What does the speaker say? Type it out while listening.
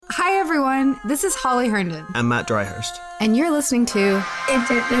Hi, everyone. This is Holly Herndon. I'm Matt Dryhurst. And you're listening to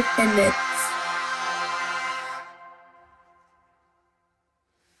Interdependence.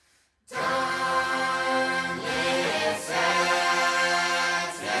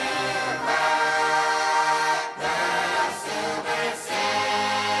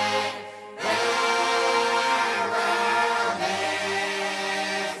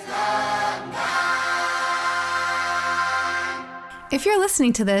 If you're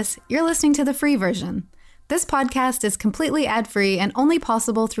listening to this, you're listening to the free version. This podcast is completely ad-free and only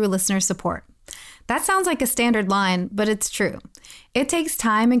possible through listener support. That sounds like a standard line, but it's true. It takes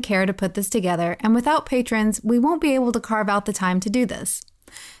time and care to put this together, and without patrons, we won't be able to carve out the time to do this.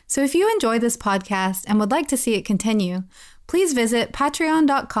 So if you enjoy this podcast and would like to see it continue, please visit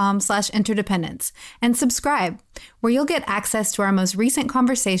patreon.com/interdependence and subscribe, where you'll get access to our most recent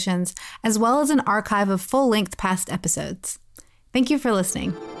conversations, as well as an archive of full-length past episodes. Thank you for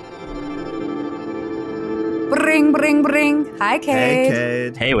listening. Bring, bring, bring. Hi, Cade. Hey,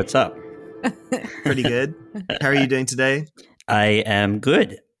 Cade. Hey, what's up? Pretty good. How are you doing today? I am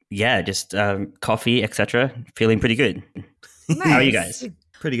good. Yeah, just coffee, etc. Feeling pretty good. Nice. How are you guys?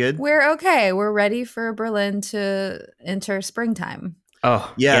 Pretty good. We're okay. We're ready for Berlin to enter springtime.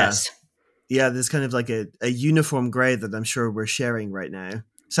 Oh, Yeah. yes. Yeah, there's kind of like a uniform grey that I'm sure we're sharing right now.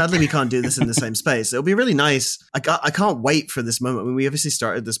 Sadly, we can't do this in the same space. It'll be really nice. I can't wait for this moment. I mean, we obviously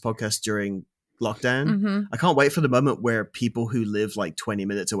started this podcast during lockdown. Mm-hmm. I can't wait for the moment where people who live like 20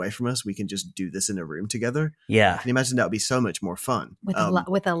 minutes away from us, we can just do this in a room together. Yeah. Can you imagine? That would be so much more fun. With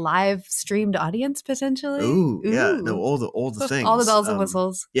a live streamed audience potentially. Ooh, yeah, no, all the things, all the bells and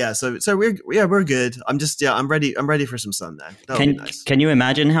whistles. Yeah, so we're good. I'm ready for some sun now. That'll be nice. Can you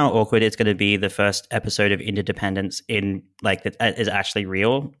imagine how awkward it's going to be the first episode of Interdependence in like that is actually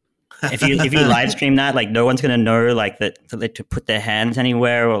real? If you live stream that, like no one's going to know like that to put their hands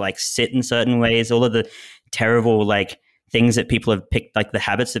anywhere or like sit in certain ways. All of the terrible like things that people have picked, like the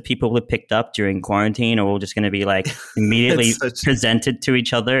habits that people have picked up during quarantine, are all just going to be like immediately presented to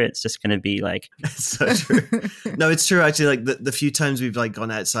each other. It's just going to be like it's so true. No, it's true actually. Like the few times we've like gone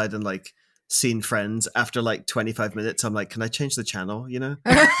outside and like seen friends, after like 25 minutes, I'm like, can I change the channel? You know.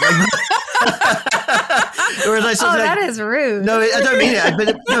 That is rude. No, I don't mean it.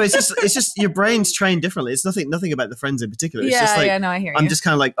 But it's just your brain's trained differently. It's nothing about the friends in particular. It's just like, no, I hear you. I'm just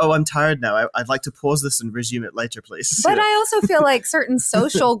kind of like, oh, I'm tired now. I'd like to pause this and resume it later, please. But I also feel like certain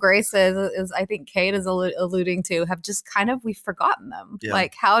social graces, as I think Kate is alluding to, have just kind of, we've forgotten them. Yeah.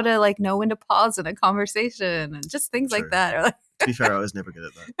 Like how to like know when to pause in a conversation and just things like that. Or like, to be fair, I was never good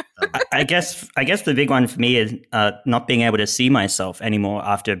at that. I guess the big one for me is not being able to see myself anymore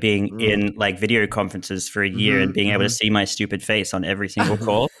after being in like video conferences for a year and being able to see my stupid face on every single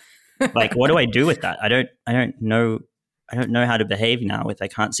call. Like, what do I do with that? I don't know how to behave now if I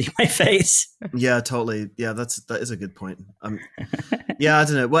can't see my face. Yeah, totally. Yeah, that is a good point. Yeah, I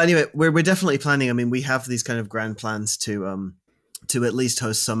don't know. Well, anyway, we're definitely planning. I mean, we have these kind of grand plans to at least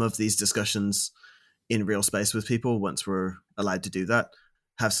host some of these discussions in real space with people once we're allowed to do that.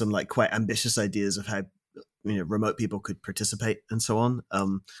 Have some like quite ambitious ideas of how remote people could participate and so on.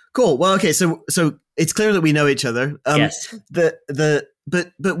 Cool. Well, okay. So it's clear that we know each other. Yes. But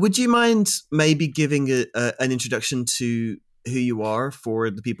would you mind maybe giving an introduction to who you are for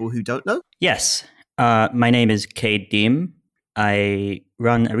the people who don't know? Yes. My name is Cade Diem. I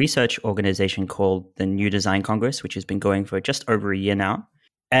run a research organization called the New Design Congress, which has been going for just over a year now.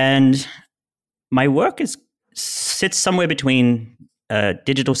 And my work sits somewhere between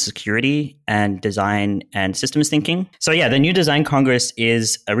digital security and design and systems thinking. So yeah, the New Design Congress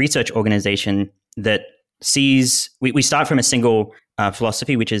is a research organization that sees, we start from a single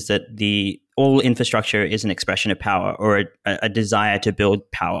philosophy, which is that all infrastructure is an expression of power, or a desire to build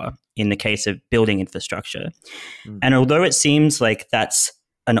power in the case of building infrastructure. Mm-hmm. And although it seems like that's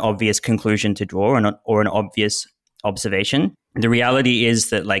an obvious conclusion to draw or an obvious observation, the reality is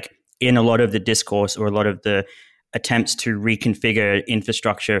that like in a lot of the discourse or a lot of the attempts to reconfigure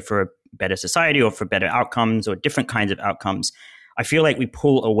infrastructure for a better society or for better outcomes or different kinds of outcomes, I feel like we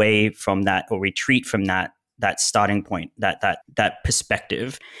pull away from that or retreat from that starting point, that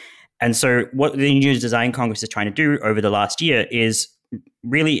perspective. And so what the New Design Congress is trying to do over the last year is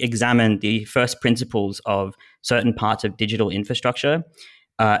really examine the first principles of certain parts of digital infrastructure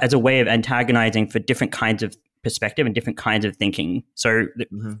as a way of antagonizing for different kinds of perspective and different kinds of thinking. So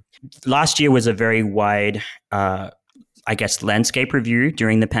last year was a very wide, landscape review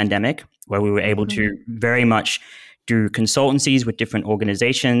during the pandemic, where we were able to very much do consultancies with different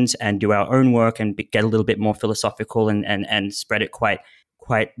organizations and do our own work and get a little bit more philosophical and spread it quite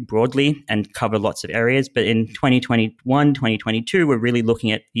quite broadly and cover lots of areas. But in 2021, 2022, we're really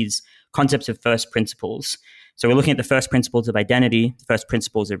looking at these concepts of first principles. So we're looking at the first principles of identity, the first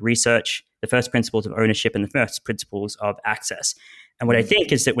principles of research, the first principles of ownership, and the first principles of access. And what I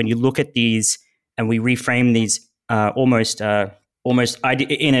think is that when you look at these and we reframe these almost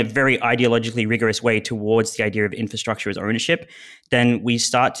in a very ideologically rigorous way towards the idea of infrastructure as ownership, then we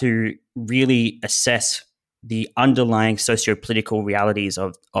start to really assess the underlying socio-political realities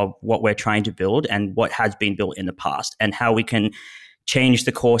of what we're trying to build and what has been built in the past, and how we can change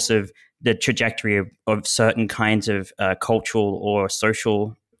the course of the trajectory of certain kinds of cultural or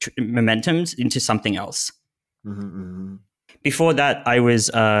social momentums into something else. Mm-hmm, mm-hmm. Before that, I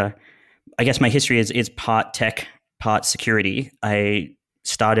was, I guess my history is part tech, part security. I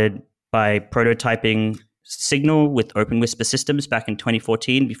started by prototyping Signal with OpenWhisper Systems back in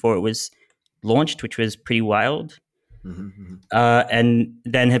 2014 before it was launched, which was pretty wild. Mm-hmm, mm-hmm. And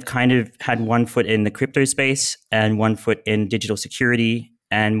then have kind of had one foot in the crypto space and one foot in digital security.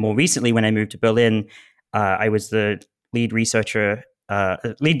 And more recently, when I moved to Berlin, I was the lead researcher,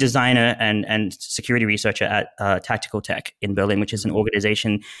 lead designer and security researcher at Tactical Tech in Berlin, which is an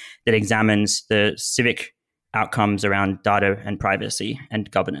organization that examines the civic outcomes around data and privacy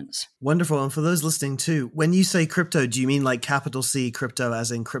and governance. Wonderful. And for those listening too, when you say crypto, do you mean like capital C crypto as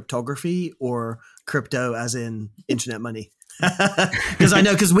in cryptography, or crypto as in internet money? Because I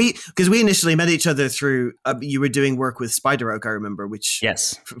know, because we initially met each other through you were doing work with SpiderOak, I remember, which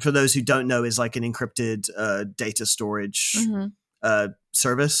yes, for those who don't know, is like an encrypted data storage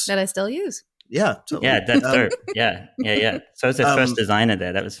service that I still use. Yeah, totally. Yeah, that's dope. Yeah. So I was the first designer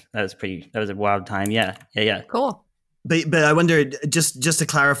there. That was a wild time. Yeah. Cool. But I wonder, just to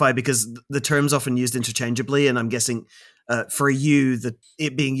clarify, because the term's often used interchangeably, and I'm guessing for you that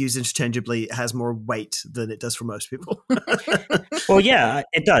it being used interchangeably has more weight than it does for most people. Well, yeah,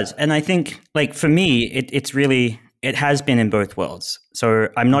 it does, and I think like for me, it has been in both worlds. So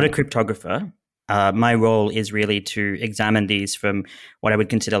I'm not a cryptographer. My role is really to examine these from what I would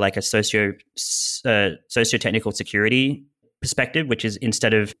consider like a socio-technical security perspective, which is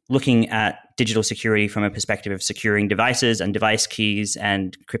instead of looking at digital security from a perspective of securing devices and device keys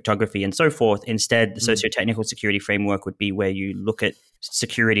and cryptography and so forth, instead the socio-technical security framework would be where you look at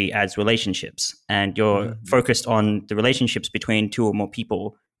security as relationships, and you're focused on the relationships between two or more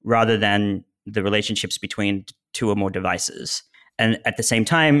people rather than the relationships between two or more devices. And at the same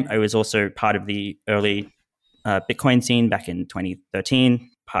time, I was also part of the early Bitcoin scene back in 2013,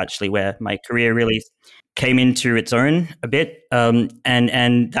 partially where my career really came into its own a bit. And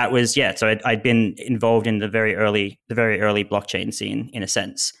that was, so I'd been involved in the very early blockchain scene in a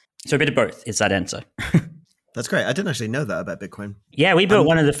sense. So a bit of both is that answer. That's great. I didn't actually know that about Bitcoin. Yeah, we built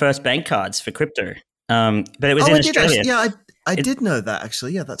one of the first bank cards for crypto. But it was in Australia. I did know that,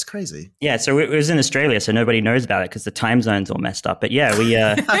 actually. Yeah, that's crazy. Yeah, so it was in Australia, so nobody knows about it because the time zone's all messed up. But yeah, we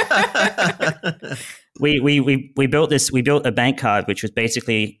built this. We built a bank card, which was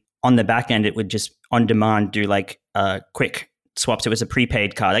basically on the back end. It would just on demand do like quick swaps. It was a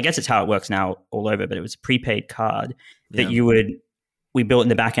prepaid card. I guess it's how it works now all over, but it was a prepaid card that we built in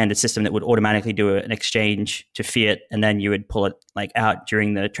the back end a system that would automatically do an exchange to fiat, and then you would pull it like out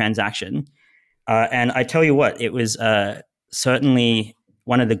during the transaction. And I tell you what, it was certainly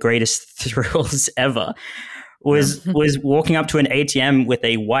one of the greatest thrills ever was walking up to an ATM with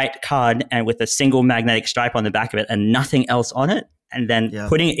a white card and with a single magnetic stripe on the back of it and nothing else on it, and then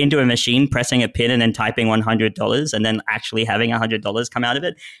putting it into a machine, pressing a pin, and then typing $100, and then actually having $100 come out of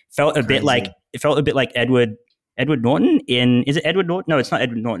it. Felt a bit like Edward Norton in, is it Edward Norton? No, it's not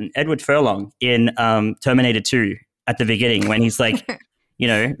Edward Norton. Edward Furlong in Terminator 2 at the beginning, when he's like,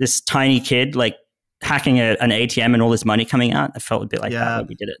 this tiny kid like hacking an ATM and all this money coming out. I felt a bit like that when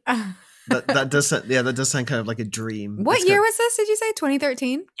we did it. that does sound kind of like a dream. What year was this? Did you say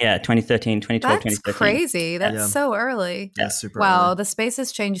 2013? Yeah, 2013, 2012, That's 2013. crazy. That's so early. Yeah, super wow, early. The space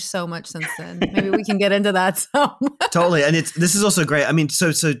has changed so much since then. Maybe we can get into that some. Totally, and this is also great. I mean,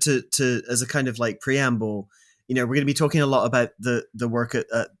 so to as a kind of like preamble, we're going to be talking a lot about the work at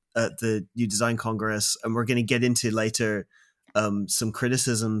the New Design Congress, and we're going to get into later some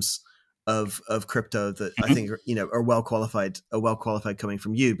criticisms of crypto that I think are well qualified coming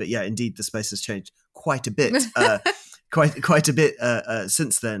from you. But yeah, indeed, the space has changed quite a bit, quite a bit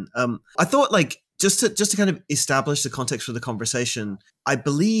since then. I thought like just to kind of establish the context for the conversation. I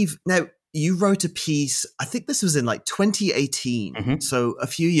believe now you wrote a piece. I think this was in like 2018, so a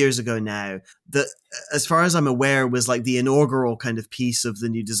few years ago now. That, as far as I'm aware, was like the inaugural kind of piece of the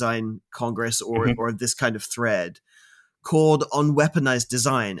New Design Congress, or this kind of thread, called On Weaponized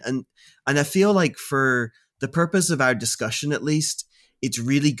Design. And I feel like for the purpose of our discussion, at least, it's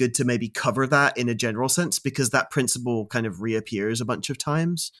really good to maybe cover that in a general sense, because that principle kind of reappears a bunch of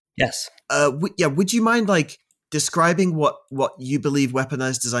times. Yes. Would you mind like describing what you believe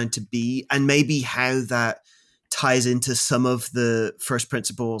weaponized design to be, and maybe how that ties into some of the first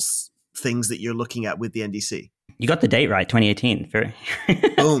principles things that you're looking at with the NDC? You got the date right, 2018.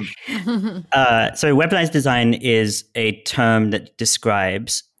 Boom. So weaponized design is a term that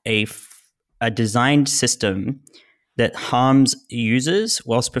describes a designed system that harms users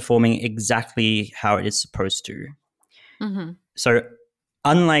whilst performing exactly how it is supposed to. Mm-hmm. So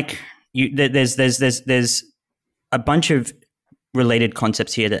unlike there's a bunch of related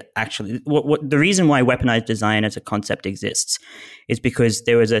concepts here that actually what the reason why weaponized design as a concept exists is because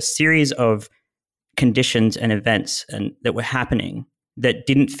there was a series of conditions and events that were happening that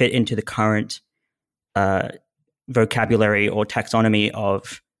didn't fit into the current vocabulary or taxonomy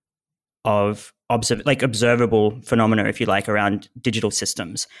of observable phenomena, if you like, around digital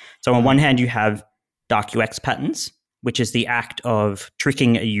systems. So on one hand, you have dark UX patterns, which is the act of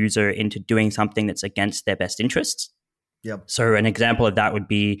tricking a user into doing something that's against their best interests. Yep. So an example of that would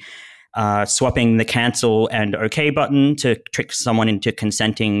be swapping the cancel and OK button to trick someone into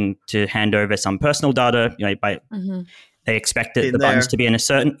consenting to hand over some personal data. They expect the buttons to be in a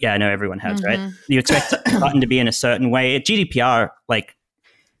certain. Yeah, I know everyone has, right? You expect the button to be in a certain way. GDPR, like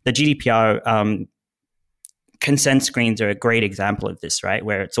the GDPR consent screens are a great example of this, right?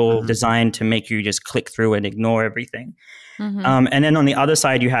 Where it's all designed to make you just click through and ignore everything. And then on the other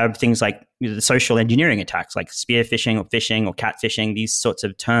side, you have things like the social engineering attacks, like spear phishing or phishing or catfishing, these sorts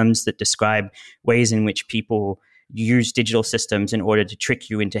of terms that describe ways in which people use digital systems in order to trick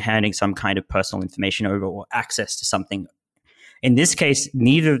you into handing some kind of personal information over or access to something. In this case,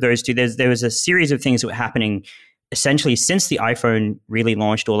 neither of those two. There was a series of things that were happening essentially since the iPhone really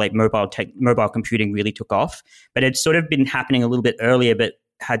launched, or like mobile computing really took off. But it's sort of been happening a little bit earlier, but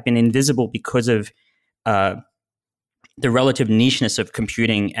had been invisible because of the relative nicheness of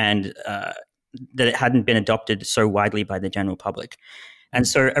computing and that it hadn't been adopted so widely by the general public. And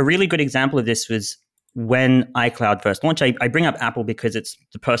so a really good example of this was when iCloud first launched. I bring up Apple because it's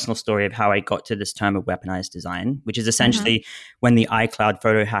the personal story of how I got to this term of weaponized design, which is essentially when the iCloud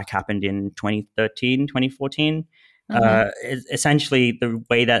photo hack happened in 2013, 2014. Essentially, the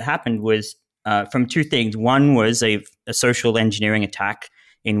way that happened was from two things. One was a social engineering attack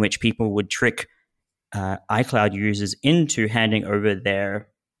in which people would trick iCloud users into handing over their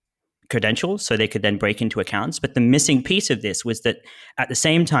credentials so they could then break into accounts. But the missing piece of this was that at the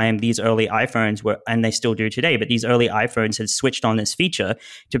same time, these early iPhones were, and they still do today, but these early iPhones had switched on this feature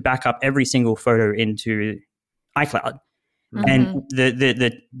to back up every single photo into iCloud. And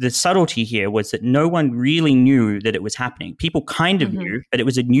the subtlety here was that no one really knew that it was happening. People kind of knew, but it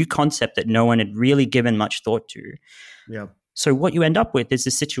was a new concept that no one had really given much thought to. Yeah. So what you end up with is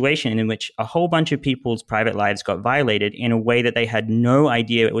a situation in which a whole bunch of people's private lives got violated in a way that they had no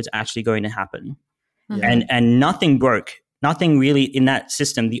idea it was actually going to happen. And nothing broke. Nothing really in that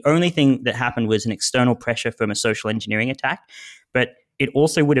system. The only thing that happened was an external pressure from a social engineering attack. But it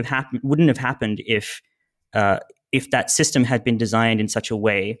also wouldn't have happened if that system had been designed in such a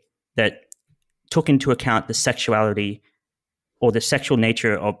way that took into account the sexuality or the sexual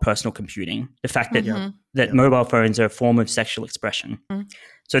nature of personal computing, the fact that mobile phones are a form of sexual expression.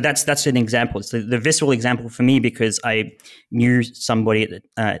 So that's an example. It's the visceral example for me because I knew somebody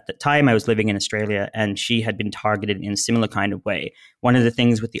at the time. I was living in Australia, and she had been targeted in a similar kind of way. One of the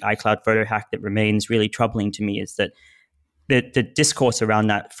things with the iCloud photo hack that remains really troubling to me is that the discourse around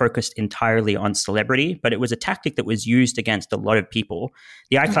that focused entirely on celebrity, but it was a tactic that was used against a lot of people.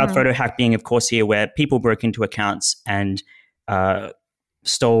 The iCloud photo hack being, of course, here where people broke into accounts and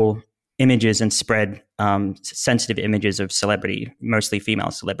stole images and spread sensitive images of celebrity, mostly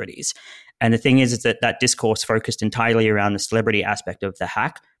female celebrities. And the thing is that discourse focused entirely around the celebrity aspect of the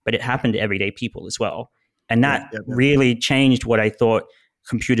hack, but it happened to everyday people as well. And that really changed what I thought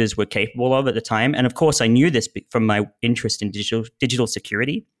computers were capable of at the time. And of course, I knew this from my interest in digital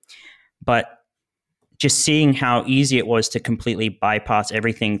security, but just seeing how easy it was to completely bypass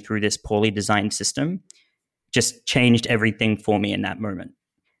everything through this poorly designed system just changed everything for me in that moment.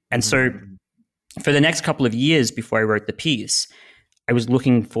 And so for the next couple of years before I wrote the piece, I was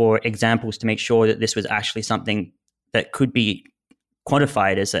looking for examples to make sure that this was actually something that could be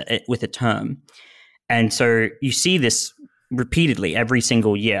quantified with a term. And so you see this repeatedly every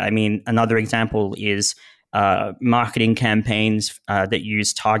single year. I mean, another example is marketing campaigns that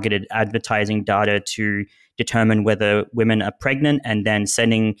use targeted advertising data to determine whether women are pregnant, and then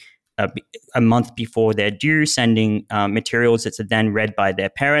sending a month before they're due, sending materials that are then read by their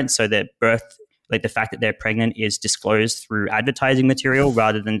parents. So their like the fact that they're pregnant is disclosed through advertising material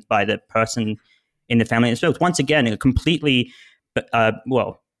rather than by the person in the family themselves. Once again, a completely,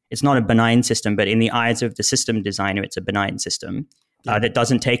 it's not a benign system, but in the eyes of the system designer, it's a benign system that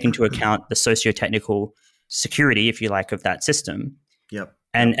doesn't take into account the socio-technical security, if you like, of that system. Yep.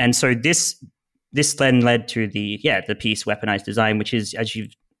 And so this then led to the piece Weaponized Design, which is, as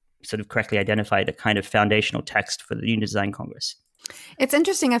you've sort of correctly identified, a kind of foundational text for the New Design Congress. It's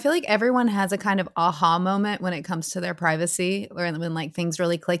interesting. I feel like everyone has a kind of aha moment when it comes to their privacy, or when like things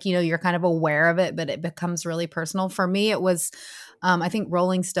really click. You know, you're kind of aware of it, but it becomes really personal. For me, it was, I think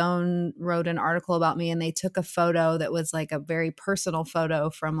Rolling Stone wrote an article about me, and they took a photo that was like a very personal photo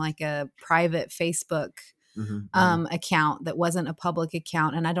from like a private Facebook account that wasn't a public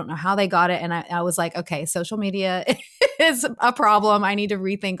account. And I don't know how they got it. And I was like, okay, social media is a problem. I need to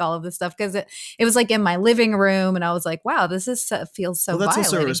rethink all of this stuff, because it was like in my living room. And I was like, wow, this feels so Well, that's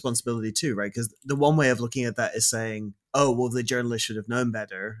violating. also a responsibility too, right? Because the one way of looking at that is saying, oh, well, the journalist should have known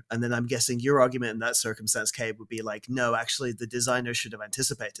better. And then I'm guessing your argument in that circumstance, Kate, would be like, no, actually, the designer should have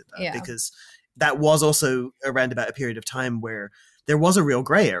anticipated that, because that was also around about a period of time where there was a real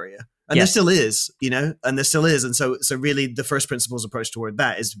gray area. And there still is, you know, and there still is. And so really the first principles approach toward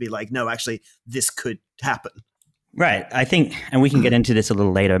that is to be like, no, actually, this could happen. Right. I think, and we can get into this a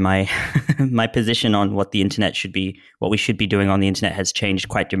little later, my my position on what the internet should be, what we should be doing on the internet has changed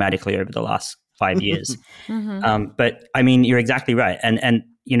quite dramatically over the last 5 years. But I mean, you're exactly right. And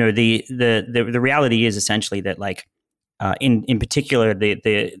you know, the reality is essentially that, like, in particular,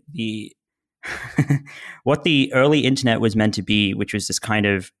 the what the early internet was meant to be, which was this kind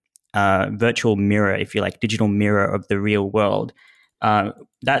of virtual mirror, if you like, digital mirror of the real world.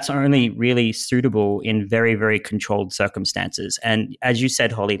 That's only really suitable in very, very controlled circumstances. And as you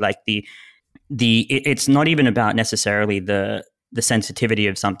said, Holly, like it's not even about necessarily the sensitivity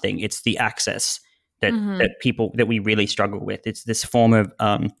of something. It's the access that we really struggle with. It's this form of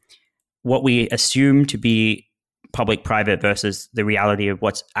what we assume to be public-private versus the reality of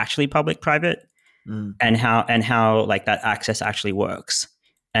what's actually public-private, and how like that access actually works.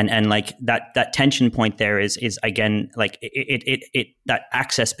 And like that tension point there is again, like it that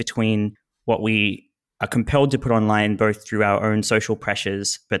access between what we are compelled to put online, both through our own social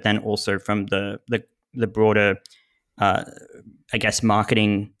pressures, but then also from the broader, I guess,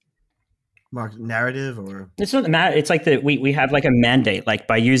 marketing narrative, or it's not the matter. It's like that we have like a mandate, like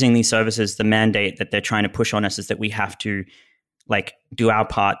by using these services, the mandate that they're trying to push on us is that we have to like do our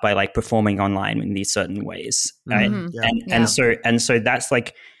part by like performing online in these certain ways, right? And so that's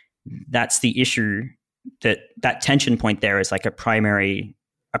like, that's the issue, that tension point there is like a primary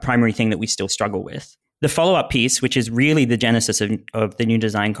thing that we still struggle with. The follow-up piece, which is really the genesis of the New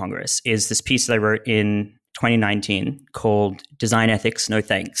Design Congress, is this piece that I wrote in 2019 called Design Ethics, No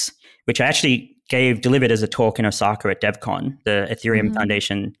Thanks, which I actually delivered as a talk in Osaka at DevCon, the Ethereum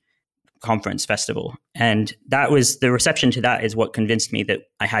Foundation conference festival. And that was, the reception to that is what convinced me that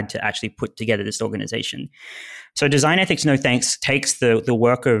I had to actually put together this organization. So Design Ethics, No Thanks takes the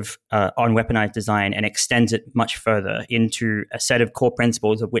work of on weaponized design and extends it much further into a set of core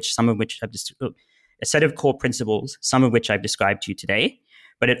principles, some of which I've described to you today.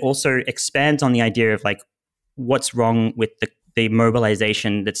 But it also expands on the idea of like what's wrong with the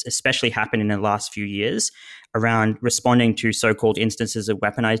mobilization that's especially happened in the last few years around responding to so-called instances of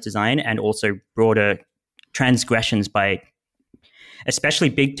weaponized design, and also broader transgressions by especially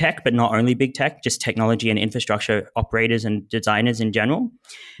big tech, but not only big tech, just technology and infrastructure operators and designers in general,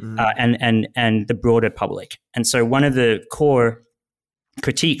 and the broader public. And so one of the core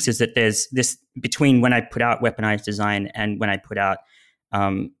critiques is that there's this between when I put out weaponized design and when I put out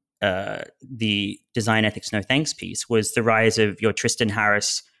the Design Ethics No Thanks piece, was the rise of your Tristan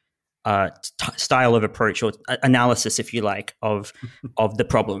Harris style of approach, or analysis, if you like, of the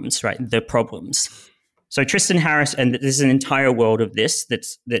problems, right? The problems. So Tristan Harris, and there's an entire world of this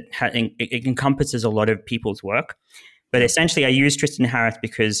it encompasses a lot of people's work, but essentially I use Tristan Harris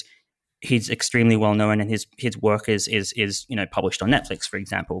because he's extremely well known and his work is published on Netflix, for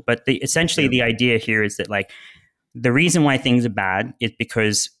example. But the idea here is that like the reason why things are bad is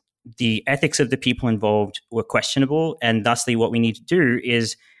because the ethics of the people involved were questionable, and thusly what we need to do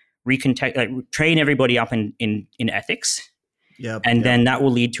is train everybody up in ethics, then that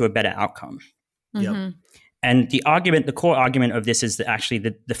will lead to a better outcome. And the core argument of this is that actually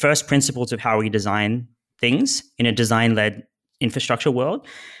the first principles of how we design things in a design-led infrastructure world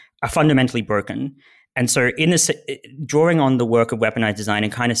are fundamentally broken. And so in this, drawing on the work of weaponized design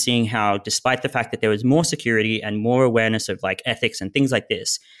and kind of seeing how, despite the fact that there was more security and more awareness of like ethics and things like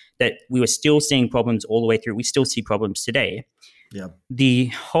this, that we were still seeing problems all the way through. We still see problems today. The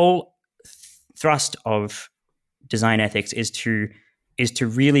whole thrust of design ethics is to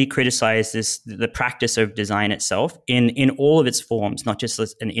really criticize the practice of design itself in all of its forms, not just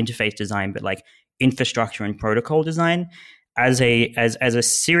an interface design, but like infrastructure and protocol design as a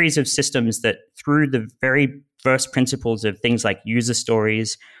series of systems that, through the very first principles of things like user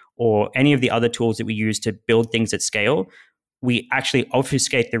stories or any of the other tools that we use to build things at scale, we actually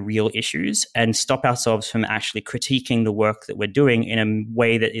obfuscate the real issues and stop ourselves from actually critiquing the work that we're doing in a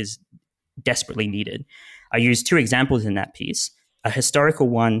way that is desperately needed. I use two examples in that piece, a historical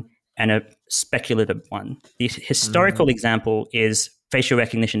one and a speculative one. The historical example is facial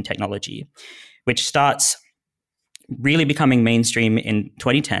recognition technology, which starts really becoming mainstream in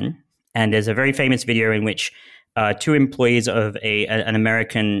 2010. And there's a very famous video in which two employees of an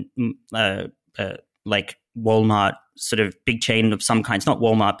American like Walmart sort of big chain of some kind. It's not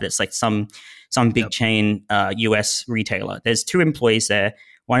Walmart, but it's like some big chain US retailer. There's two employees there.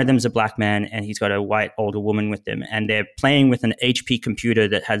 One of them is a black man, and he's got a white older woman with them. And they're playing with an HP computer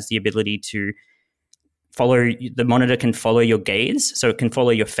that has the ability to the monitor can follow your gaze, so it can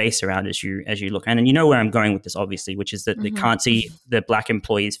follow your face around as you look. And you know where I'm going with this, obviously, which is that they can't see the black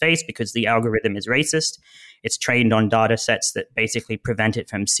employee's face because the algorithm is racist. It's trained on data sets that basically prevent it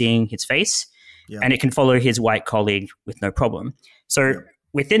from seeing his face, and it can follow his white colleague with no problem. So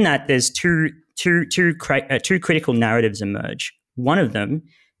within that, there's two critical narratives emerge. One of them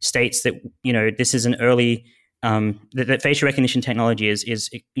states that this is an early that facial recognition technology is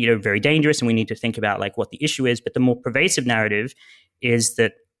very dangerous, and we need to think about like what the issue is. But the more pervasive narrative is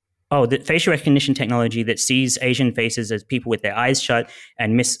that that facial recognition technology that sees Asian faces as people with their eyes shut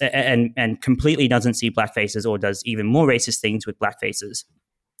and completely doesn't see black faces, or does even more racist things with black faces.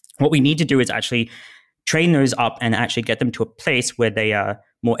 What we need to do is actually train those up and actually get them to a place where they are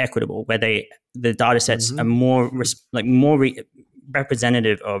more equitable, where the data sets are more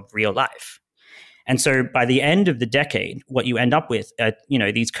representative of real life. And so by the end of the decade, what you end up with are,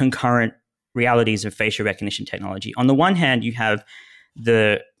 these concurrent realities of facial recognition technology. On the one hand, you have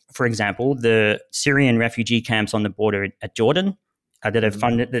for example, the Syrian refugee camps on the border at Jordan that are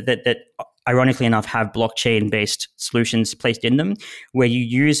funded, that ironically enough have blockchain-based solutions placed in them, where you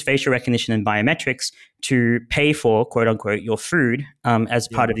use facial recognition and biometrics to pay for, quote unquote, your food as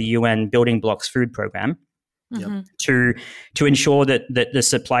part of the UN Building Blocks food program, to ensure that the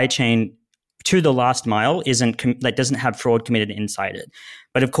supply chain to the last mile doesn't have fraud committed inside it.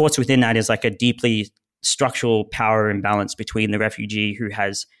 But of course, within that is like a deeply structural power imbalance between the refugee who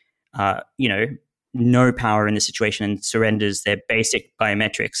has, no power in the situation and surrenders their basic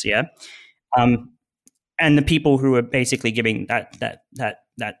biometrics, and the people who are basically giving that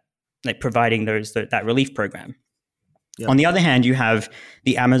like providing that relief program. On the other hand, you have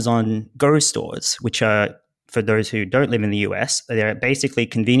the Amazon Go stores, which are, for those who don't live in the US, they're basically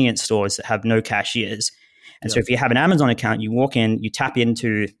convenience stores that have no cashiers. And so if you have an Amazon account, you walk in, you tap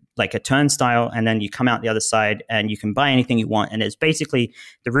into like a turnstile, and then you come out the other side and you can buy anything you want. And it's basically,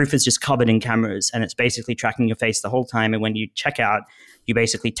 the roof is just covered in cameras, and it's basically tracking your face the whole time. And when you check out, you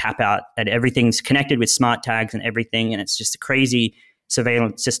basically tap out, and everything's connected with smart tags and everything. And it's just a crazy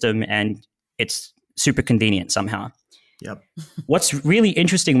surveillance system, and it's super convenient somehow. What's really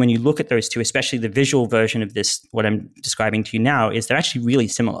interesting when you look at those two, especially the visual version of this, what I'm describing to you now, is they're actually really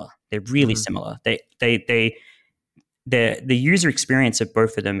similar. They're really similar. The user experience of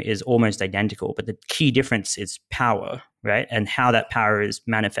both of them is almost identical, but the key difference is power, right? And how that power is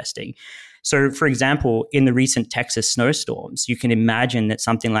manifesting. So, for example, in the recent Texas snowstorms, you can imagine that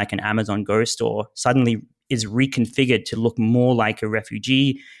something like an Amazon Go store suddenly is reconfigured to look more like a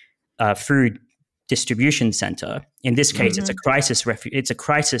refugee food distribution center. In this case, it's a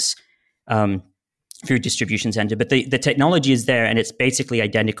crisis food distribution center, but the technology is there, and it's basically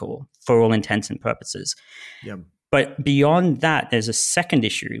identical for all intents and purposes. But beyond that, there's a second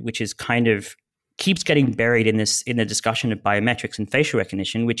issue, which is kind of keeps getting buried in the discussion of biometrics and facial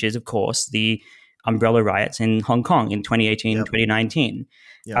recognition, which is, of course, the umbrella riots in Hong Kong in 2018 and 2019,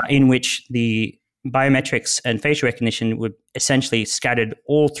 in which the biometrics and facial recognition were essentially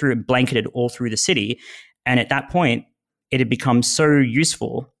blanketed all through the city. And at that point, it had become so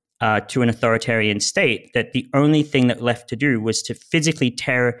useful to an authoritarian state that the only thing that left to do was to physically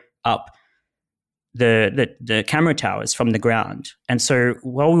tear up the camera towers from the ground. And so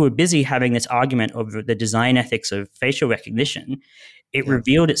while we were busy having this argument over the design ethics of facial recognition, it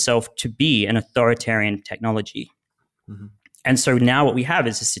revealed itself to be an authoritarian technology. And so now what we have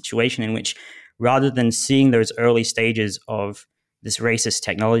is a situation in which, rather than seeing those early stages of this racist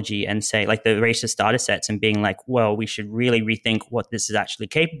technology and say, like, the racist data sets, and being like, well, we should really rethink what this is actually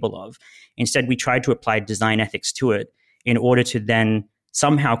capable of, instead we tried to apply design ethics to it in order to then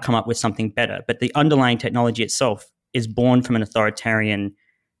somehow come up with something better. But the underlying technology itself is born from an authoritarian,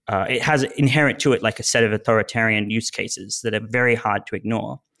 it has inherent to it like a set of authoritarian use cases that are very hard to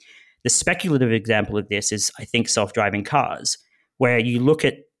ignore. The speculative example of this is, I think, self-driving cars, where you look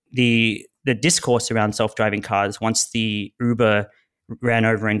at the discourse around self-driving cars once the Uber ran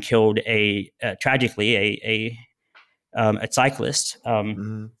over and killed tragically a cyclist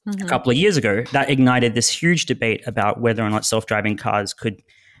a couple of years ago. That ignited this huge debate about whether or not self-driving cars could,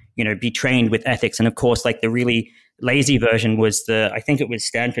 be trained with ethics. And of course, like the really lazy version was I think it was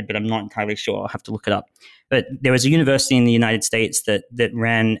Stanford, but I'm not entirely sure. I'll have to look it up. But there was a university in the United States that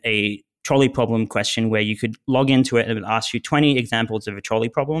ran a trolley problem question where you could log into it and it would ask you 20 examples of a trolley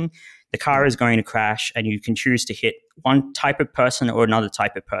problem. The car is going to crash and you can choose to hit one type of person or another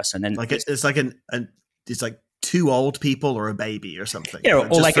type of person. And like it's like two old people or a baby or something. Yeah,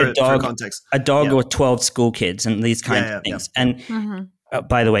 or like a dog yeah. or 12 school kids and these kinds of things. Yeah. And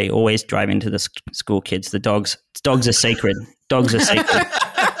by the way, always drive into the school kids. The dogs are sacred. Dogs are sacred.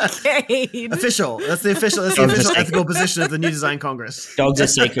 Official. That's the official ethical position of the New Design Congress. Dogs are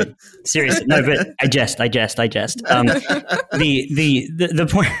sacred. Seriously. No, but I jest. The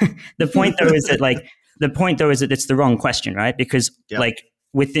point though is that it's the wrong question, right? Because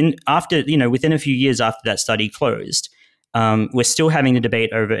within a few years after that study closed, we're still having the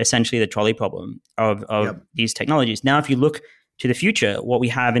debate over essentially the trolley problem of these technologies. Now, if you look to the future, what we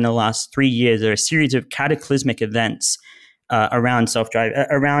have in the last 3 years are a series of cataclysmic events around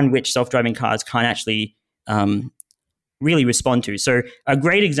which self-driving cars can't actually really respond to. So a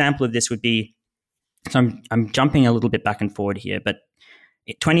great example of this would be, so I'm jumping a little bit back and forward here, but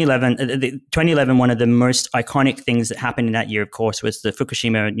 2011, one of the most iconic things that happened in that year, of course, was the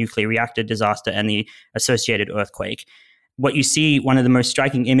Fukushima nuclear reactor disaster and the associated earthquake. What you see, one of the most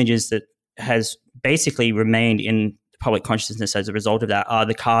striking images that has basically remained in public consciousness as a result of that are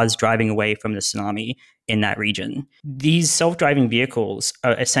the cars driving away from the tsunami in that region. These self-driving vehicles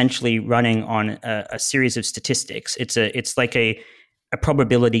are essentially running on a series of statistics. It's like a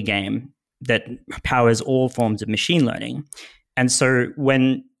probability game that powers all forms of machine learning. And so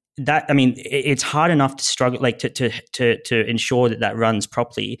it's hard enough to struggle, like to ensure that runs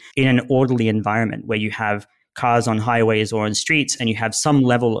properly in an orderly environment where you have cars on highways or on streets and you have some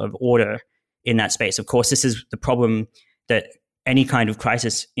level of order in that space. Of course, this is the problem that any kind of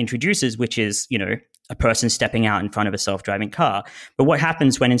crisis introduces, which is, a person stepping out in front of a self-driving car. But what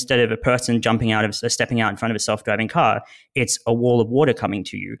happens when instead of a person stepping out in front of a self-driving car, it's a wall of water coming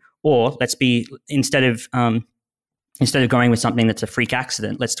to you? Or instead of going with something that's a freak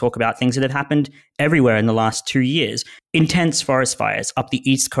accident, let's talk about things that have happened everywhere in the last 2 years. Intense forest fires up the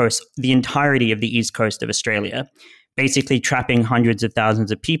east coast, the entirety of the east coast of Australia, basically trapping hundreds of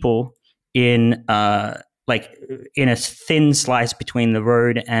thousands of people in a thin slice between the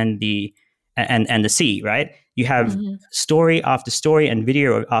road and the sea, right? You have story after story and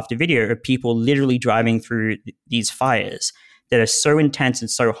video after video of people literally driving through these fires that are so intense and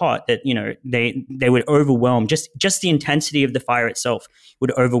so hot that they would overwhelm just the intensity of the fire itself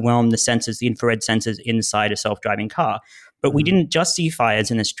would overwhelm the infrared sensors inside a self-driving car. But we didn't just see fires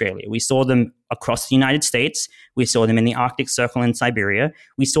in Australia. We saw them across the United States. We saw them in the Arctic Circle in Siberia.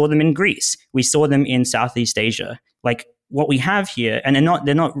 We saw them in Greece. We saw them in Southeast Asia. Like what we have here, and they're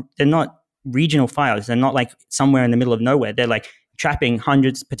not regional fires. They're not like somewhere in the middle of nowhere. They're like trapping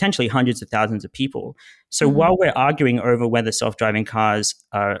potentially hundreds of thousands of people. So while we're arguing over whether self-driving cars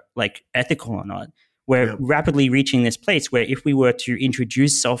are like ethical or not, we're rapidly reaching this place where if we were to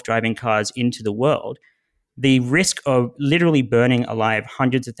introduce self-driving cars into the world, the risk of literally burning alive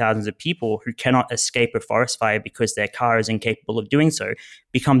hundreds of thousands of people who cannot escape a forest fire because their car is incapable of doing so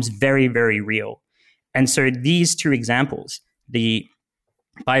becomes very, very real. And so these two examples, the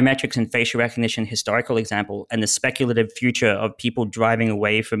biometrics and facial recognition historical example and the speculative future of people driving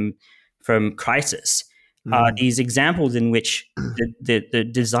away from crisis, are these examples in which the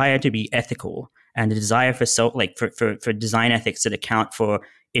desire to be ethical and the desire for design ethics that account for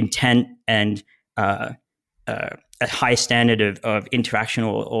intent and a high standard of interaction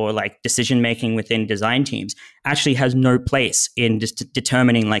or like decision making within design teams actually has no place in just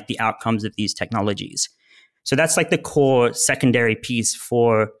determining like the outcomes of these technologies. So that's like the core secondary piece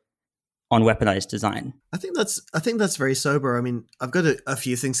on weaponized design. I think that's very sober. I mean, I've got a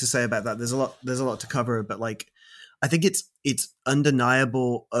few things to say about that. There's a lot to cover, but like I think it's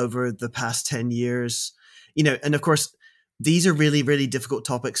undeniable over the past 10 years, and of course these are really, really difficult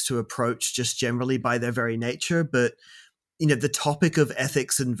topics to approach just generally by their very nature. But, the topic of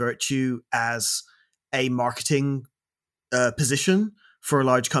ethics and virtue as a marketing position for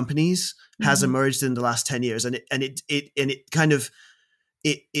large companies has emerged in the last 10 years. And it kind of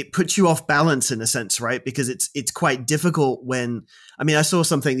it puts you off balance in a sense, right? Because it's quite difficult when, I mean, I saw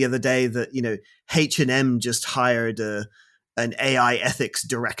something the other day that, you know, H&M just hired an AI ethics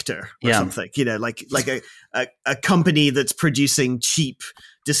director or something, you know, like a company that's producing cheap,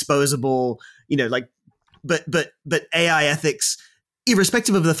 disposable, you know, like, but AI ethics,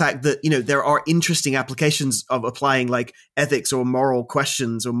 irrespective of the fact that, you know, there are interesting applications of applying like ethics or moral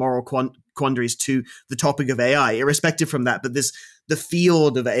questions or moral quandaries to the topic of AI, irrespective from that. But the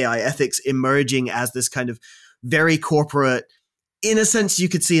field of AI ethics emerging as this kind of very corporate, in a sense, you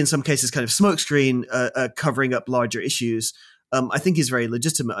could see in some cases kind of smokescreen covering up larger issues, I think is very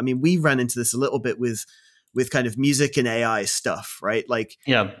legitimate. I mean, we ran into this a little bit with kind of music and AI stuff, right? Like,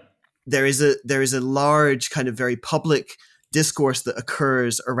 there is a large kind of very public discourse that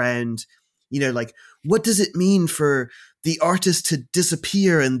occurs around, you know, like, what does it mean for the artist to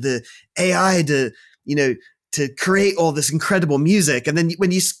disappear and the AI to, you know, to create all this incredible music? And then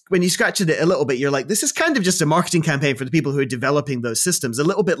when you scratch at it a little bit, you're like, this is kind of just a marketing campaign for the people who are developing those systems, a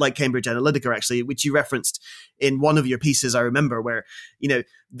little bit like Cambridge Analytica, actually, which you referenced in one of your pieces, I remember, where, you know,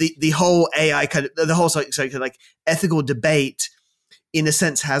 the whole AI kind of, the whole like ethical debate in a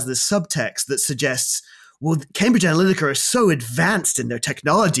sense has this subtext that suggests, well, Cambridge Analytica are so advanced in their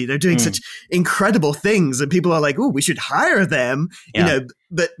technology. They're doing such incredible things, and people are like, oh, we should hire them, you know,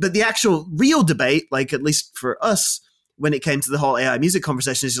 but the actual real debate, like, at least for us, when it came to the whole AI music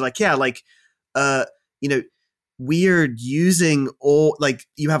conversation, is like, yeah, like, you know, we're using all, like,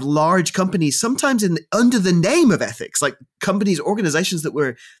 you have large companies, sometimes under the name of ethics, like companies, organizations that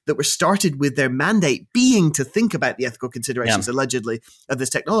were started with their mandate being to think about the ethical considerations, allegedly, of this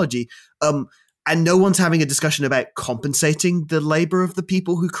technology. And no one's having a discussion about compensating the labor of the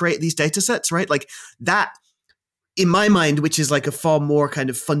people who create these data sets, right? Like that, in my mind, which is like a far more kind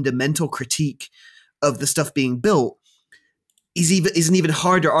of fundamental critique of the stuff being built, is an even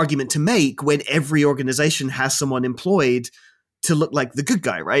harder argument to make when every organization has someone employed to look like the good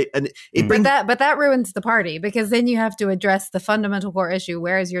guy, right? And but that ruins the party, because then you have to address the fundamental core issue: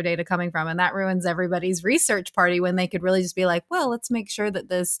 where is your data coming from? And that ruins everybody's research party, when they could really just be like, well, let's make sure that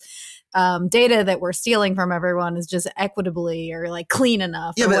this data that we're stealing from everyone is just equitably or like clean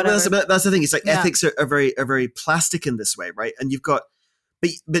enough. Yeah, but that's the thing. It's like ethics are very plastic in this way, right? And you've got,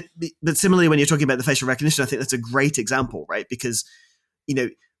 but similarly, when you're talking about the facial recognition, I think that's a great example, right? Because, you know,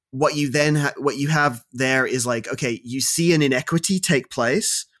 what you then what you have there is like, okay, you see an inequity take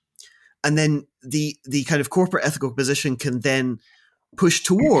place, and then the kind of corporate ethical position can then push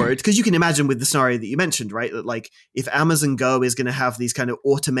toward, because you can imagine with the scenario that you mentioned, right, that like if Amazon Go is going to have these kind of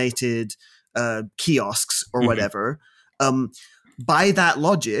automated kiosks or whatever, by that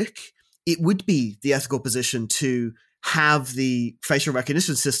logic, it would be the ethical position to have the facial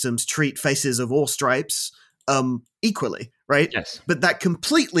recognition systems treat faces of all stripes equally, right? Yes. But that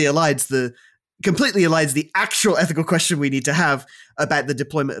completely elides the actual ethical question we need to have about the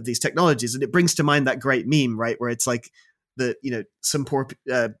deployment of these technologies. And it brings to mind that great meme, right, where it's like some poor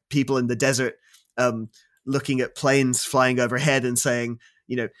people in the desert looking at planes flying overhead and saying,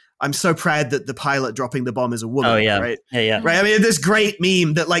 you know, I'm so proud that the pilot dropping the bomb is a woman. Oh yeah, right? Yeah. Right. I mean, this great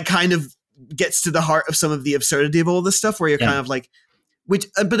meme that like kind of gets to the heart of some of the absurdity of all this stuff, where you're kind of like, but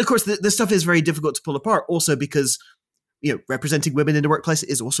of course, this stuff is very difficult to pull apart, also because, you know, representing women in the workplace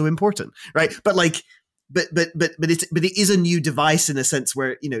is also important, right? But like, but it is a new device in a sense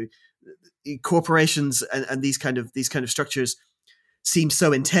where, you know, corporations and these kind of structures seem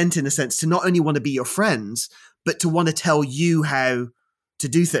so intent in a sense to not only want to be your friends, but to want to tell you how to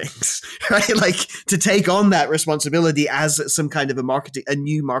do things, right? Like to take on that responsibility as some kind of a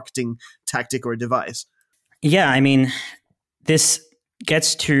new marketing tactic or device. Yeah, I mean, this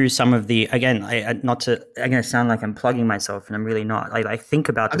gets to some of the, again, I'm going to sound like I'm plugging myself, and I'm really not. I think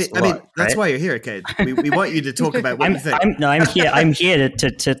about this a lot. I mean, that's why you're here, Cade. We want you to talk about what you think. I'm here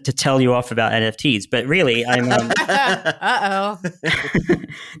to tell you off about NFTs, but really, I'm.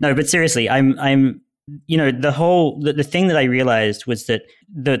 No, but seriously, I'm. You know, the thing that I realized was that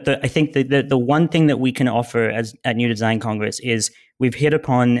I think the one thing that we can offer at New Design Congress is we've hit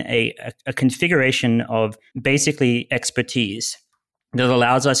upon a configuration of basically expertise that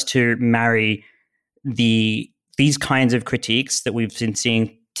allows us to marry these kinds of critiques that we've been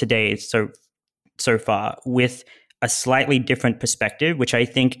seeing today so far with a slightly different perspective, which I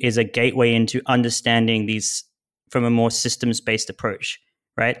think is a gateway into understanding these from a more systems-based approach,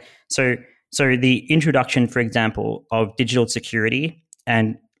 right? So the introduction, for example, of digital security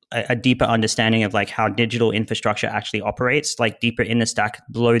and a deeper understanding of like how digital infrastructure actually operates, like deeper in the stack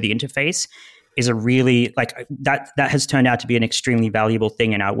below the interface, is a really like that has turned out to be an extremely valuable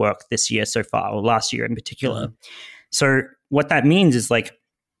thing in our work this year so far, or last year in particular. Mm-hmm. So what that means is like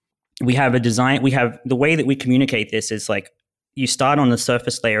we have the way that we communicate this is like you start on the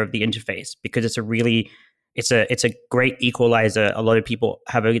surface layer of the interface because it's a great equalizer. A lot of people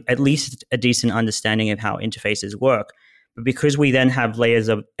have at least a decent understanding of how interfaces work. But because we then have layers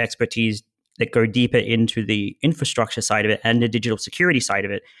of expertise that go deeper into the infrastructure side of it and the digital security side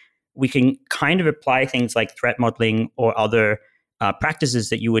of it, we can kind of apply things like threat modeling or other practices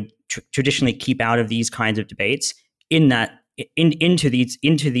that you would traditionally keep out of these kinds of debates into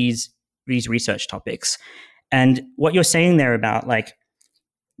these research topics. And what you're saying there about like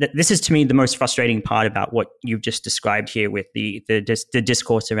this is to me the most frustrating part about what you've just described here with the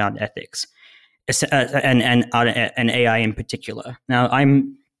discourse around ethics and AI in particular. Now,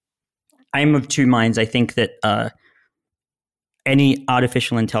 I'm of two minds. I think that any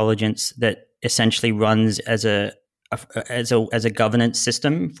artificial intelligence that essentially runs as a governance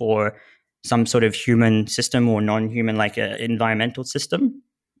system for some sort of human system or non-human, like an environmental system,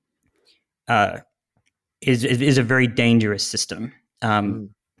 is a very dangerous system.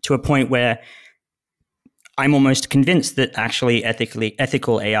 To a point where I'm almost convinced that actually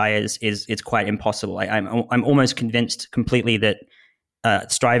ethical AI is quite impossible. I'm almost convinced completely that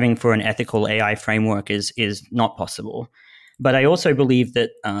striving for an ethical AI framework is not possible. But I also believe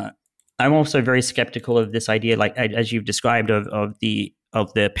that I'm also very skeptical of this idea, like as you've described, of the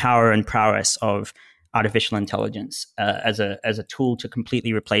power and prowess of artificial intelligence as a tool to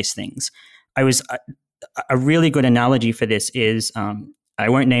completely replace things. A really good analogy for this is. I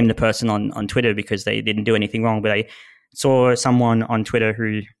won't name the person on Twitter because they didn't do anything wrong, but I saw someone on Twitter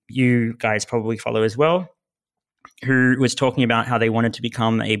who you guys probably follow as well, who was talking about how they wanted to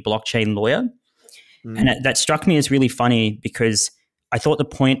become a blockchain lawyer. And that struck me as really funny because I thought the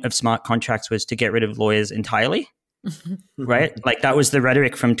point of smart contracts was to get rid of lawyers entirely, right? Like that was the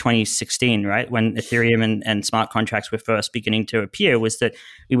rhetoric from 2016, right? When Ethereum and smart contracts were first beginning to appear, was that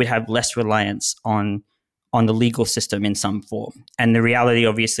we would have less reliance on the legal system in some form. And the reality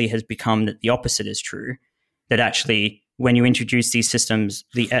obviously has become that the opposite is true, that actually when you introduce these systems,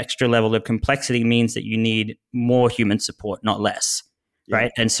 the extra level of complexity means that you need more human support, not less,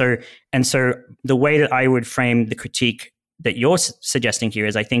 right? And so the way that I would frame the critique that you're suggesting here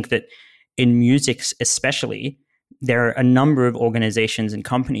is I think that in music especially, there are a number of organizations and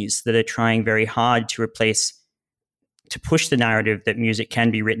companies that are trying very hard to push the narrative that music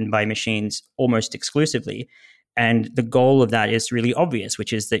can be written by machines almost exclusively. And the goal of that is really obvious,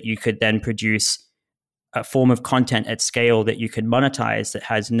 which is that you could then produce a form of content at scale that you could monetize that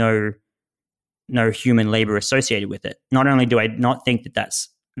has no human labor associated with it. Not only do I not think that that's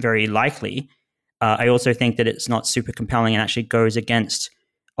very likely, I also think that it's not super compelling and actually goes against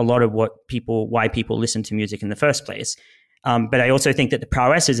a lot of why people listen to music in the first place. But I also think that the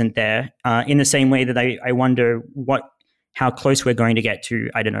prowess isn't there in the same way that I wonder how close we're going to get to,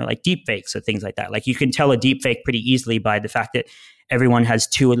 I don't know, like deep fakes or things like that. Like you can tell a deep fake pretty easily by the fact that everyone has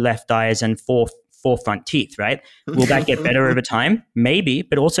 2 left eyes and four front teeth, right? Will that get better over time? Maybe,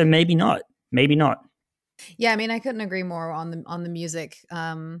 but also maybe not. Maybe not. Yeah, I mean, I couldn't agree more on the music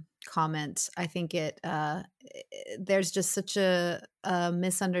comment. I think there's just such a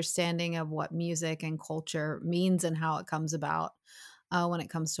misunderstanding of what music and culture means and how it comes about. When it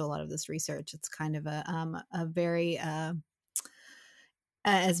comes to a lot of this research, it's kind of a very,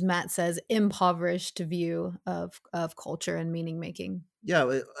 as Matt says, impoverished view of culture and meaning making.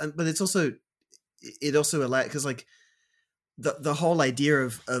 Yeah, but it also allows, because like the whole idea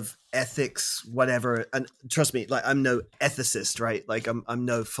of ethics, whatever, and trust me, like I'm no ethicist, right? Like I'm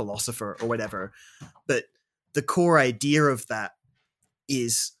no philosopher or whatever, but the core idea of that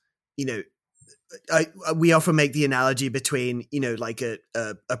is, we often make the analogy between, like a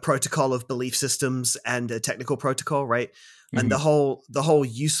protocol of belief systems and a technical protocol, right? Mm-hmm. And the whole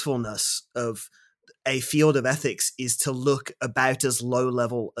usefulness of a field of ethics is to look about as low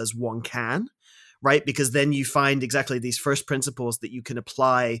level as one can, right? Because then you find exactly these first principles that you can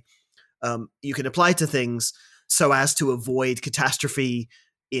apply to things so as to avoid catastrophe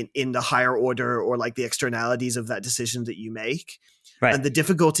in the higher order or like the externalities of that decision that you make. Right. And the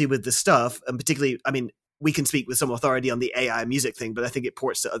difficulty with this stuff, and particularly, I mean, we can speak with some authority on the AI music thing, but I think it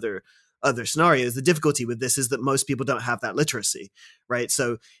ports to other scenarios. The difficulty with this is that most people don't have that literacy, right?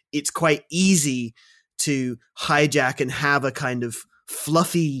 So it's quite easy to hijack and have a kind of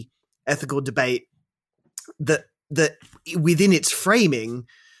fluffy ethical debate that within its framing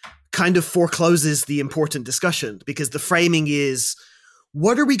kind of forecloses the important discussion, because the framing is,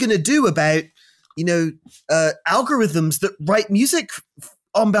 what are we going to do about algorithms that write music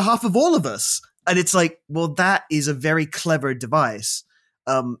on behalf of all of us? And it's like, well, that is a very clever device.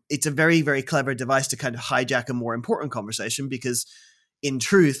 it's a very, very clever device to kind of hijack a more important conversation, because in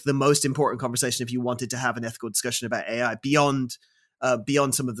truth, the most important conversation, if you wanted to have an ethical discussion about AI beyond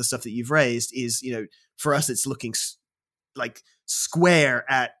some of the stuff that you've raised, is, for us, it's looking like square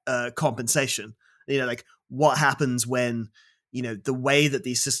at compensation. Like what happens when, the way that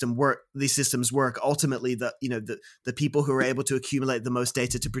these systems work, ultimately the people who are able to accumulate the most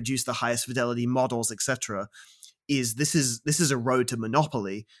data to produce the highest fidelity models, etc., this is a road to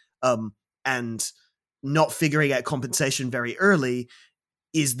monopoly, and not figuring out compensation very early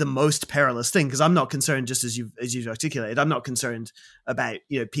is the most perilous thing. Because I'm not concerned, just as you've articulated, I'm not concerned about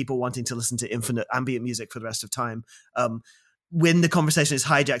people wanting to listen to infinite ambient music for the rest of time. When the conversation is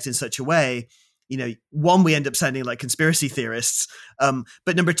hijacked in such a way, one, we end up sounding like conspiracy theorists.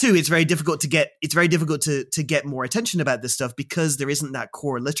 But number two, it's very difficult to get more attention about this stuff, because there isn't that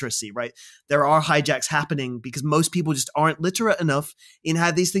core literacy, right? There are hijacks happening because most people just aren't literate enough in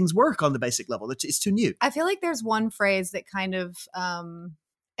how these things work on the basic level. It's too new. I feel like there's one phrase that kind of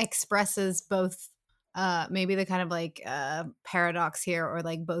expresses both maybe the kind of like paradox here, or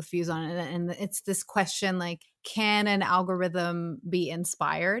like both views on it. And it's this question, like, can an algorithm be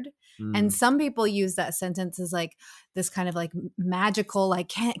inspired? And some people use that sentence as like this kind of like magical, like,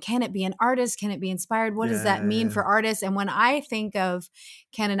 can it be an artist? Can it be inspired? What does that mean for artists? And when I think of,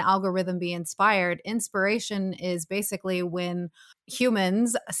 can an algorithm be inspired? Inspiration is basically when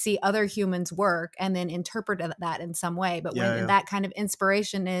humans see other humans work and then interpret that in some way. But when that kind of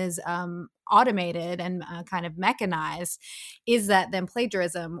inspiration is automated and kind of mechanized, is that then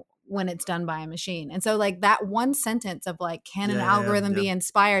plagiarism when it's done by a machine? And so like that one sentence of like, can an algorithm be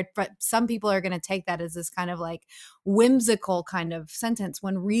inspired? But some people are going to take that as this kind of like whimsical kind of sentence,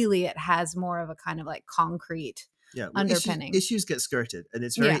 when really it has more of a kind of like concrete underpinning. Issues get skirted, and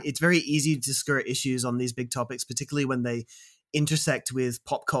it's very easy to skirt issues on these big topics, particularly when they intersect with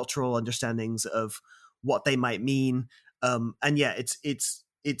pop cultural understandings of what they might mean. And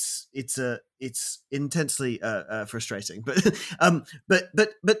it's intensely frustrating,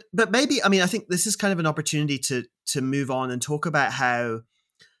 but maybe, I mean, I think this is kind of an opportunity to move on and talk about how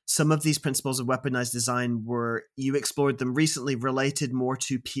some of these principles of weaponized design you explored them recently, related more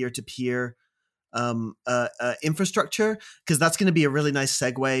to peer-to-peer infrastructure, because that's going to be a really nice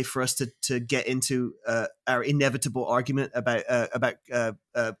segue for us to get into our inevitable argument about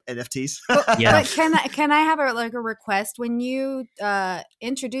NFTs. But can I have a request? When you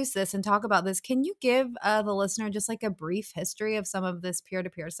introduce this and talk about this, can you give the listener just like a brief history of some of this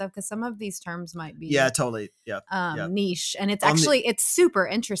peer-to-peer stuff? Because some of these terms might be totally niche, and it's actually it's super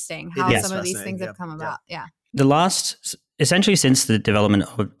interesting how some of these things have come about. The last, essentially since the development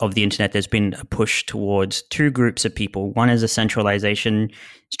of the internet, there's been a push towards two groups of people. One is a centralization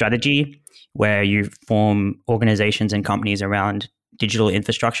strategy, where you form organizations and companies around digital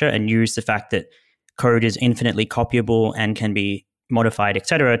infrastructure and use the fact that code is infinitely copyable and can be modified, et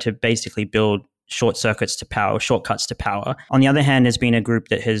cetera, to basically build shortcuts to power. On the other hand, there's been a group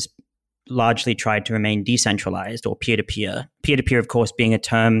that has largely tried to remain decentralized, or peer-to-peer. Peer-to-peer, of course, being a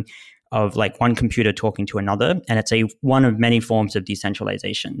term of like one computer talking to another, and it's one of many forms of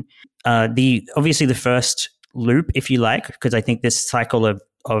decentralization. Obviously the first loop, if you like, because I think this cycle of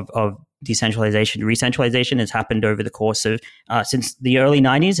decentralization, re-centralization has happened over the course of since the early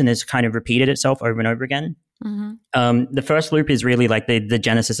 90s, and has kind of repeated itself over and over again. The first loop is really like the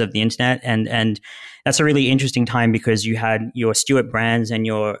genesis of the internet, and that's a really interesting time, because you had your Stuart Brands and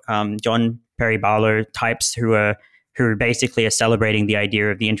your John Perry Barlow types who basically are celebrating the idea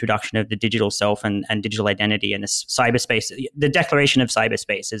of the introduction of the digital self and digital identity and this cyberspace. The declaration of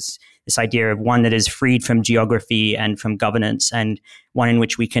cyberspace is this idea of one that is freed from geography and from governance, and one in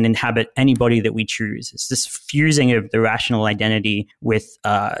which we can inhabit anybody that we choose. It's this fusing of the rational identity with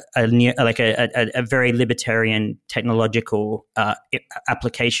a very libertarian technological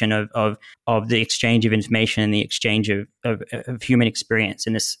application of the exchange of information and the exchange of human experience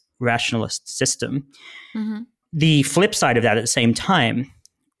in this rationalist system. The flip side of that at the same time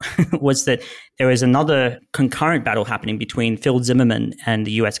was that there was another concurrent battle happening between Phil Zimmermann and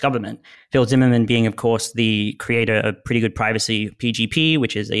the US government. Phil Zimmermann being, of course, the creator of Pretty Good Privacy, PGP,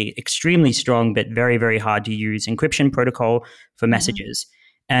 which is a extremely strong but very, very hard to use encryption protocol for messages.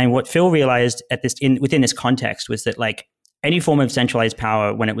 And what Phil realized within this context was that like any form of centralized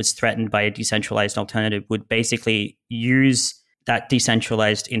power, when it was threatened by a decentralized alternative, would basically use that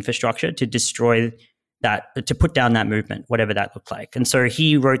decentralized infrastructure to destroy that, to put down that movement, whatever that looked like. And so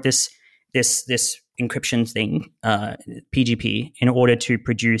he wrote this encryption thing, PGP, in order to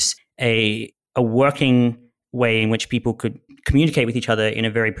produce a working way in which people could communicate with each other in a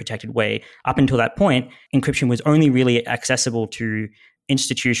very protected way. Up until that point, encryption was only really accessible to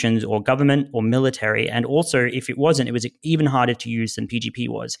institutions or government or military. And also, if it wasn't, it was even harder to use than PGP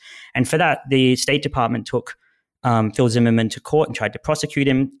was. And for that, the State Department took Phil Zimmermann to court and tried to prosecute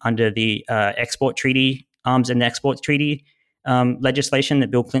him under the export treaty, arms and exports treaty legislation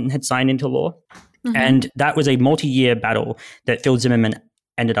that Bill Clinton had signed into law. Mm-hmm. And that was a multi-year battle that Phil Zimmermann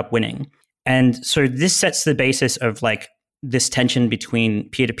ended up winning. And so this sets the basis of like this tension between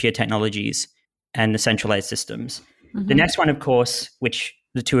peer-to-peer technologies and the centralized systems. Mm-hmm. The next one, of course, which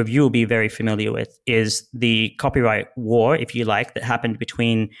the two of you will be very familiar with, is the copyright war, if you like, that happened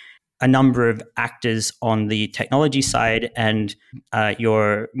between a number of actors on the technology side and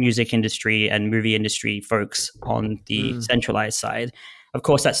your music industry and movie industry folks on the centralized side. Of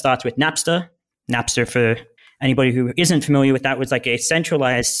course, that starts with Napster. Napster, for anybody who isn't familiar with that, was like a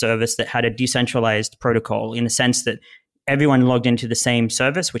centralized service that had a decentralized protocol in the sense that everyone logged into the same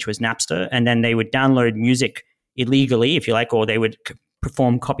service, which was Napster, and then they would download music illegally, if you like, or they would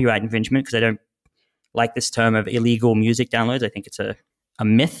perform copyright infringement, because I don't like this term of illegal music downloads. I think it's a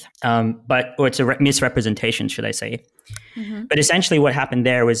myth, or it's a misrepresentation, should I say. Mm-hmm. But essentially what happened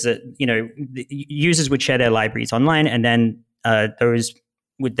there was that, the users would share their libraries online, and then those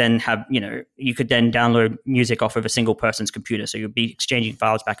would then have, you could then download music off of a single person's computer. So you'd be exchanging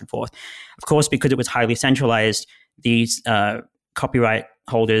files back and forth. Of course, because it was highly centralized, these copyright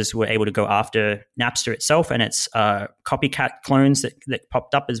holders were able to go after Napster itself and its copycat clones that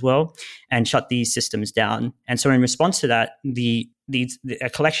popped up as well, and shut these systems down. And so in response to that, a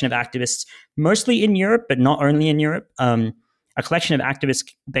collection of activists, mostly in Europe, but not only in Europe, a collection of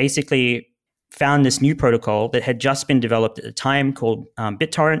activists basically found this new protocol that had just been developed at the time called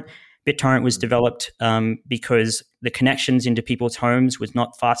BitTorrent. BitTorrent was developed because the connections into people's homes was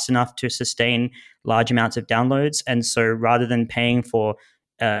not fast enough to sustain large amounts of downloads. And so rather than paying for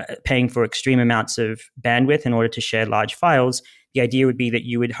extreme amounts of bandwidth in order to share large files, the idea would be that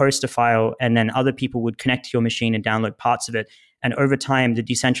you would host a file and then other people would connect to your machine and download parts of it. And over time, the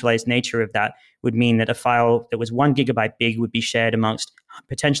decentralized nature of that would mean that a file that was 1 gigabyte big would be shared amongst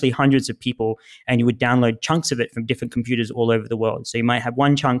potentially hundreds of people, and you would download chunks of it from different computers all over the world. So you might have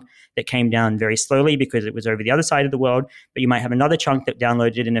one chunk that came down very slowly because it was over the other side of the world, but you might have another chunk that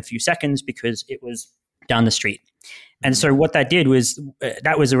downloaded in a few seconds because it was down the street. And so what that did was,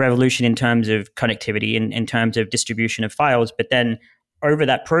 that was a revolution in terms of connectivity, in terms of distribution of files. But then over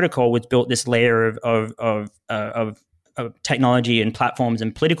that protocol was built this layer of technology and platforms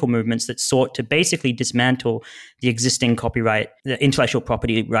and political movements that sought to basically dismantle the existing the intellectual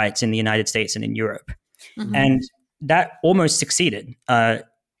property rights in the United States and in Europe. Mm-hmm. And that almost succeeded.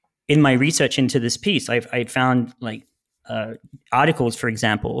 In my research into this piece, I found articles, for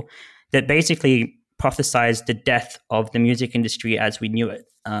example, that basically prophesized the death of the music industry as we knew it.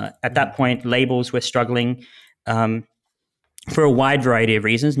 At that point, labels were struggling for a wide variety of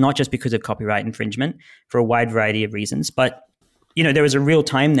reasons, not just because of copyright infringement, for a wide variety of reasons. But, there was a real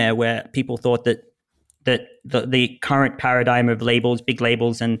time there where people thought that the current paradigm of labels, big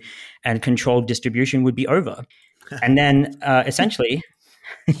labels and controlled distribution would be over. And then essentially,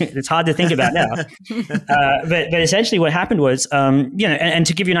 it's hard to think about now. But essentially what happened was, and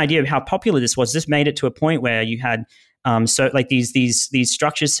to give you an idea of how popular this was, this made it to a point where you had these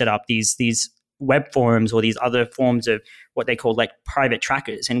structures set up, these web forums or these other forms of what they call like private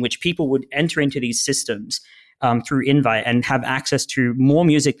trackers, in which people would enter into these systems through invite and have access to more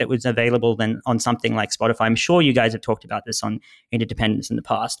music that was available than on something like Spotify. I'm sure you guys have talked about this on Interdependence in the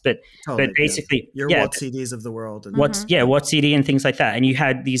past, but basically, your What CDs of the world, and What CD and things like that. And you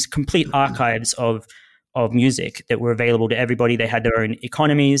had these complete archives of music that were available to everybody. They had their own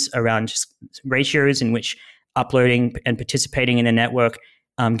economies around just ratios in which uploading and participating in a network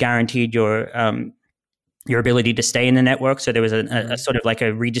guaranteed your ability to stay in the network. So there was a sort of like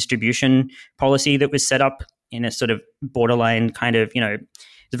a redistribution policy that was set up in a sort of borderline kind of,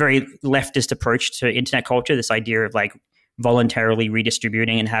 it's a very leftist approach to internet culture, this idea of like voluntarily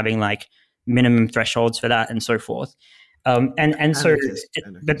redistributing and having like minimum thresholds for that and so forth. But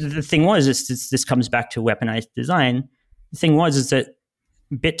the thing was, this comes back to weaponized design. The thing is that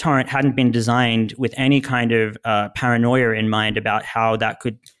BitTorrent hadn't been designed with any kind of paranoia in mind about how that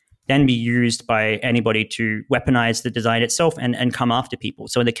could then be used by anybody to weaponize the design itself and come after people.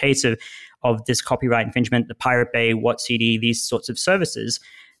 So in the case of this copyright infringement, the Pirate Bay, What CD, these sorts of services,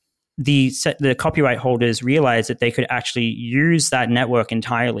 the copyright holders realized that they could actually use that network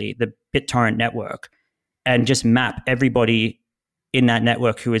entirely, the BitTorrent network, and just map everybody in that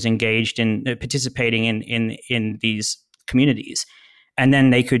network who is engaged in participating in these communities. And then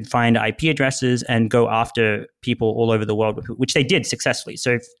they could find IP addresses and go after people all over the world, which they did successfully.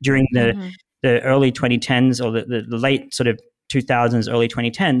 So during the early 2010s or the late sort of 2000s, early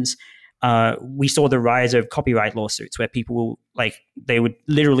 2010s, we saw the rise of copyright lawsuits where people they would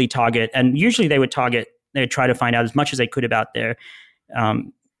literally target, and usually they would try to find out as much as they could about their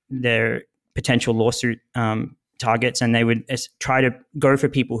potential lawsuit targets, and they would try to go for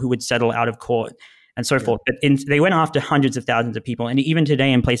people who would settle out of court and so forth. But they went after hundreds of thousands of people, and even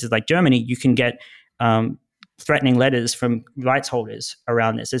today in places like Germany, you can get threatening letters from rights holders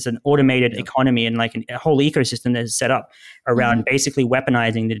around this. There's an automated economy and a whole ecosystem that is set up around basically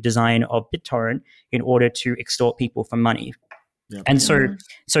weaponizing the design of BitTorrent in order to extort people for money. Yeah. And so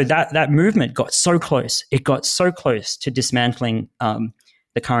that movement got so close. It got so close to dismantling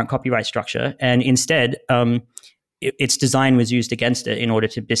the current copyright structure, and instead, its design was used against it in order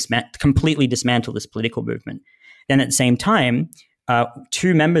to completely dismantle this political movement. Then at the same time,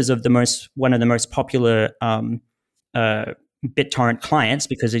 two members of one of the most popular BitTorrent clients,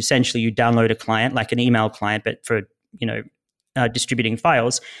 because essentially you download a client like an email client, but for distributing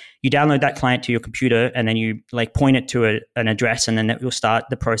files. You download that client to your computer, and then you point it to an address, and then it will start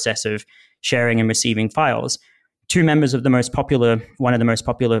the process of sharing and receiving files. Two members of one of the most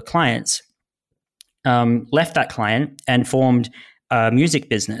popular clients left that client and formed a music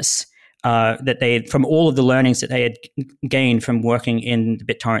business that they, from all of the learnings that they had gained from working in the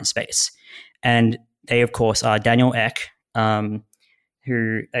BitTorrent space. And they, of course, are Daniel Ek,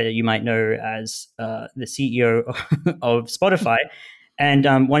 who you might know as the CEO of Spotify,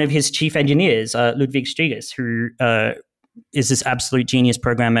 and one of his chief engineers, Ludwig Striegers, who is this absolute genius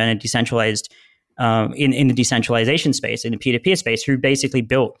programmer and a decentralized in the decentralization space, in the peer-to-peer space, who basically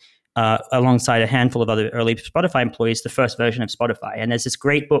built alongside a handful of other early Spotify employees, the first version of Spotify. And there's this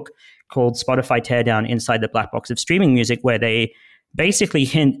great book called Spotify Teardown: Inside the Black Box of Streaming Music, where they basically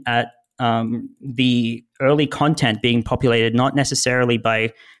hint at the early content being populated not necessarily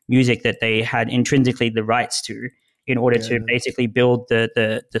by music that they had intrinsically the rights to in order to basically build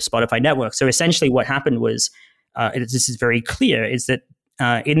the Spotify network. So essentially what happened was, this is very clear, is that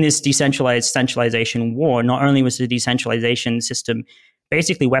in this centralization war, not only was the decentralization system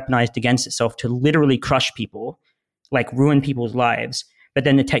basically weaponized against itself to literally crush people, ruin people's lives, but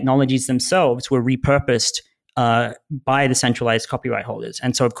then the technologies themselves were repurposed by the centralized copyright holders.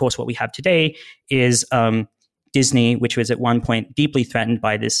 And so, of course, what we have today is Disney, which was at one point deeply threatened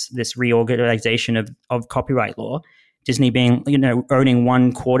by this reorganization of copyright law. Disney being, owning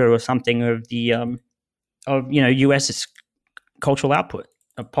 1/4 or something of the U.S.'s cultural output,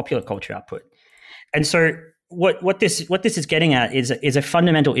 of popular culture output. And so, what this is getting at is a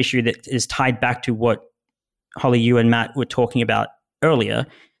fundamental issue that is tied back to what Holly, you and Matt were talking about earlier,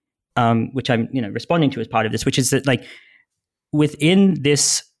 which I'm responding to as part of this, which is that within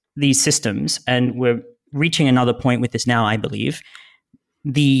these systems, and we're reaching another point with this now, I believe,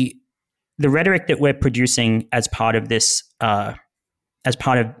 the rhetoric that we're producing as part of this, as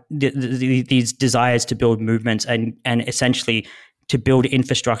part of these desires to build movements and essentially to build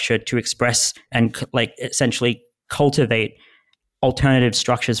infrastructure to express and essentially cultivate alternative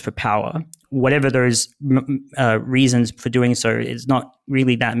structures for power, whatever those reasons for doing so is not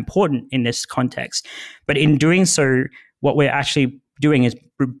really that important in this context. But in doing so, what we're actually doing is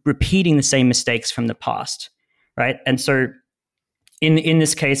repeating the same mistakes from the past, right? And so in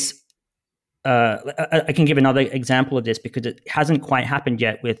this case, I can give another example of this because it hasn't quite happened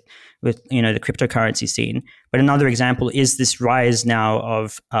yet with the cryptocurrency scene. But another example is this rise now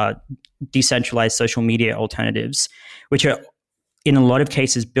of decentralized social media alternatives, which are in a lot of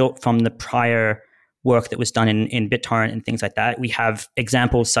cases built from the prior work that was done in BitTorrent and things like that. We have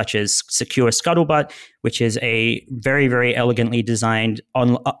examples such as Secure Scuttlebutt, which is a very, very elegantly designed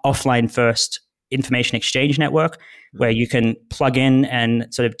offline first information exchange network where you can plug in and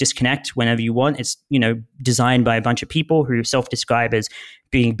sort of disconnect whenever you want. It's, designed by a bunch of people who self-describe as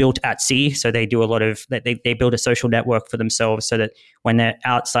being built at sea. So they do a lot of, they build a social network for themselves so that when they're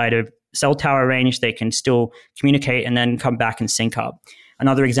outside of cell tower range, they can still communicate and then come back and sync up.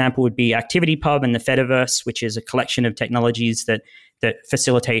 Another example would be ActivityPub and the Fediverse, which is a collection of technologies that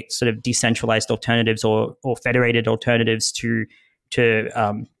facilitate sort of decentralized alternatives or federated alternatives to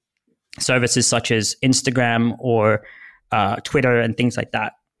services such as Instagram or Twitter and things like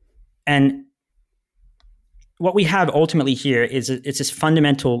that. And what we have ultimately here is it's this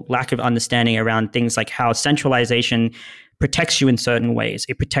fundamental lack of understanding around things like how centralization protects you in certain ways.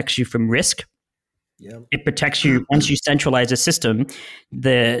 It protects you from risk. Yeah. It protects you once you centralize a system.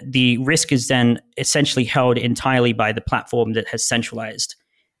 The risk is then essentially held entirely by the platform that has centralized.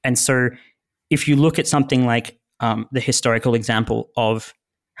 And so if you look at something like the historical example of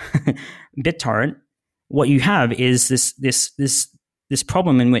BitTorrent, what you have is this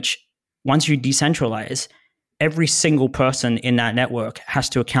problem in which once you decentralize, every single person in that network has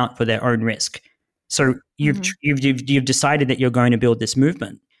to account for their own risk. So you've decided that you're going to build this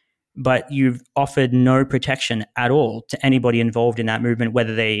movement, but you've offered no protection at all to anybody involved in that movement,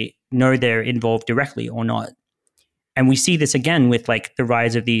 whether they know they're involved directly or not. And we see this again with like the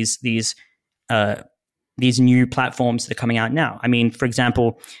rise of these new platforms that are coming out now. I mean, for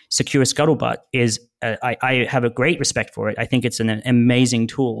example, Secure Scuttlebutt is, I have a great respect for it. I think it's an amazing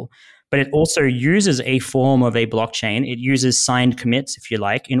tool, but it also uses a form of a blockchain. It uses signed commits, if you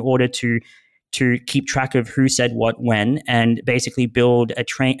like, in order to keep track of who said what when, and basically build a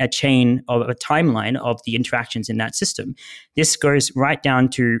chain of a timeline of the interactions in that system. This goes right down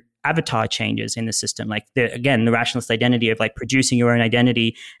to avatar changes in the system, like the rationalist identity of like producing your own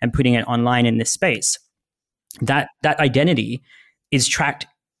identity and putting it online in this space. That identity is tracked,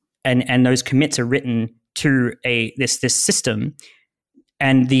 and those commits are written to this system,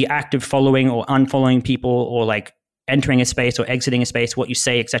 and the act of following or unfollowing people, or like entering a space or exiting a space, what you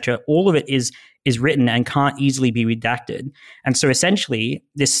say, etc., all of it is written and can't easily be redacted. And so essentially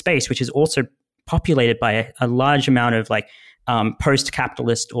this space, which is also populated by a large amount of like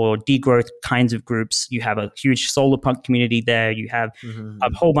post-capitalist or degrowth kinds of groups. You have a huge solar punk community there. You have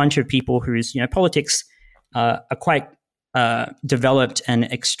a whole bunch of people whose politics are quite developed and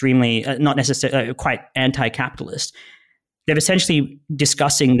extremely not necessarily quite anti-capitalist. They're essentially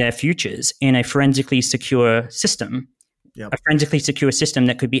discussing their futures in a forensically secure system, a forensically secure system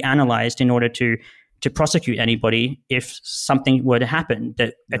that could be analyzed in order to prosecute anybody if something were to happen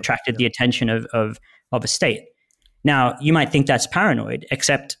that attracted the attention of a state. Now, you might think that's paranoid,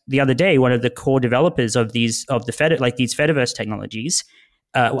 except the other day, one of the core developers of these Fediverse technologies,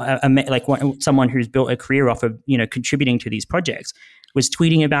 someone who's built a career off of contributing to these projects, was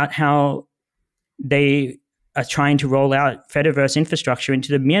tweeting about how they are trying to roll out Fediverse infrastructure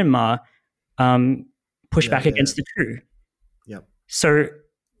into the Myanmar pushback against the coup. Yep. So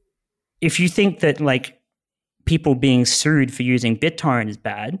if you think that like people being sued for using BitTorrent is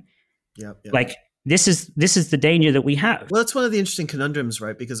bad, like this is the danger that we have. Well, it's one of the interesting conundrums,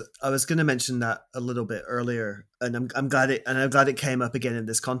 right? Because I was going to mention that a little bit earlier, and I'm glad it came up again in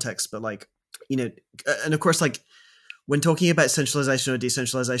this context. But like, and of course, like when talking about centralization or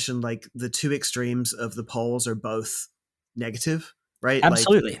decentralization, like the two extremes of the poles are both negative, right?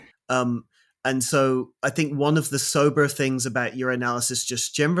 Absolutely. And so I think one of the sober things about your analysis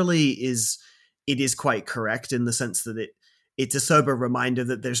just generally is it is quite correct in the sense that it's a sober reminder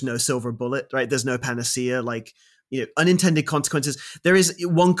that there's no silver bullet, right? There's no panacea, like, unintended consequences.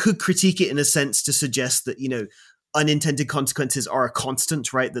 One could critique it in a sense to suggest that, unintended consequences are a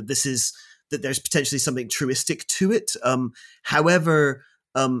constant, right? That there's potentially something truistic to it. However,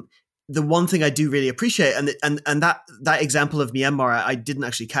 the one thing I do really appreciate, and that example of Myanmar, I didn't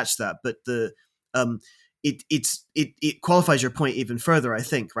actually catch that, but it qualifies your point even further, I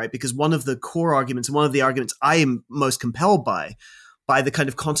think, right? Because one of the core arguments, and one of the arguments I am most compelled by the kind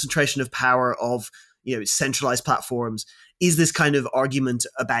of concentration of power of centralized platforms, is this kind of argument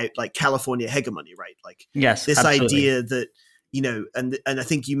about like California hegemony, right? Like, yes, this absolutely. idea that and I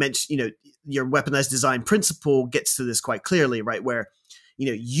think you mentioned your weaponized design principle gets to this quite clearly, right? Where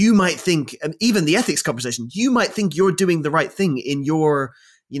you might think, and even the ethics conversation, you might think you're doing the right thing in your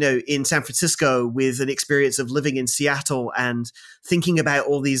in San Francisco with an experience of living in Seattle and thinking about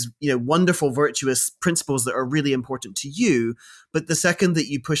all these, wonderful, virtuous principles that are really important to you. But the second that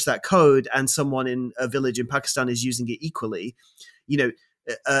you push that code and someone in a village in Pakistan is using it equally,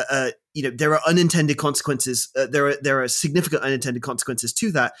 there are unintended consequences. There are significant unintended consequences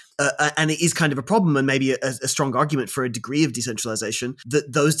to that, and it is kind of a problem, and maybe a strong argument for a degree of decentralization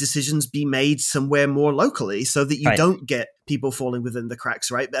that those decisions be made somewhere more locally, so that you don't get people falling within the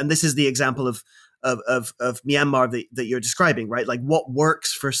cracks, right? And this is the example of Myanmar that you're describing, right? Like what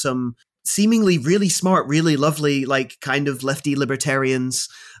works for some seemingly really smart, really lovely, like kind of lefty libertarians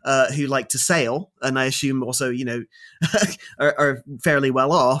who like to sail, and I assume also, are fairly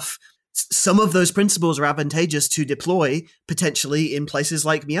well off. Some of those principles are advantageous to deploy potentially in places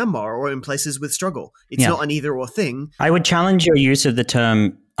like Myanmar or in places with struggle. It's not an either or thing. I would challenge your use of the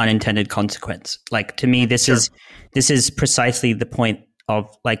term unintended consequence. Like, to me, this is precisely the point of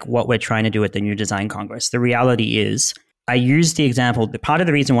like what we're trying to do at the New Design Congress. The reality is, I use the example, part of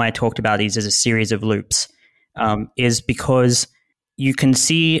the reason why I talked about these as a series of loops is because you can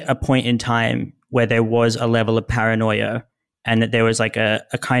see a point in time where there was a level of paranoia, and that there was like a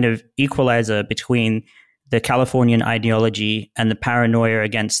kind of equalizer between the Californian ideology and the paranoia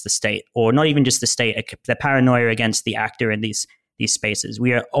against the state, or not even just the state, the paranoia against the actor in these spaces.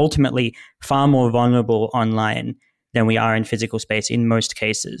 We are ultimately far more vulnerable online than we are in physical space in most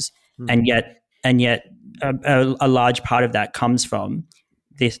cases. And yet a large part of that comes from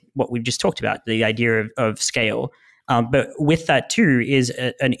this, what we've just talked about, the idea of scale. But with that too is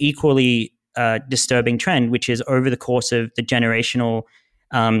an equally disturbing trend, which is over the course of the generational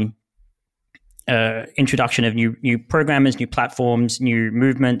introduction of new programmers, new platforms, new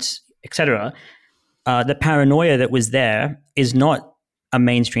movements, etc. The paranoia that was there is not a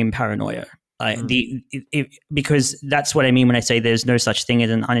mainstream paranoia. Because that's what I mean when I say there's no such thing as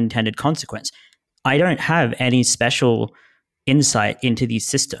an unintended consequence. I don't have any special insight into these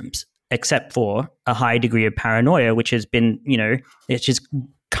systems except for a high degree of paranoia, which has been, it's just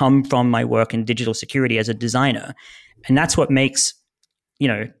come from my work in digital security as a designer. And that's what makes,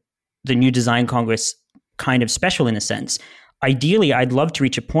 the New Design Congress kind of special in a sense. Ideally, I'd love to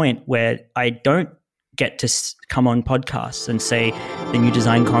reach a point where I don't get to come on podcasts and say the New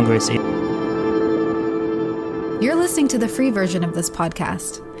Design Congress. You're listening to the free version of this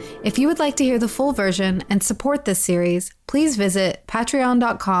podcast. If you would like to hear the full version and support this series, please visit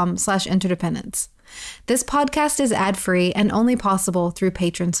patreon.com/interdependence. This podcast is ad-free and only possible through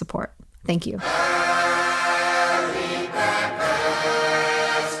patron support. Thank you.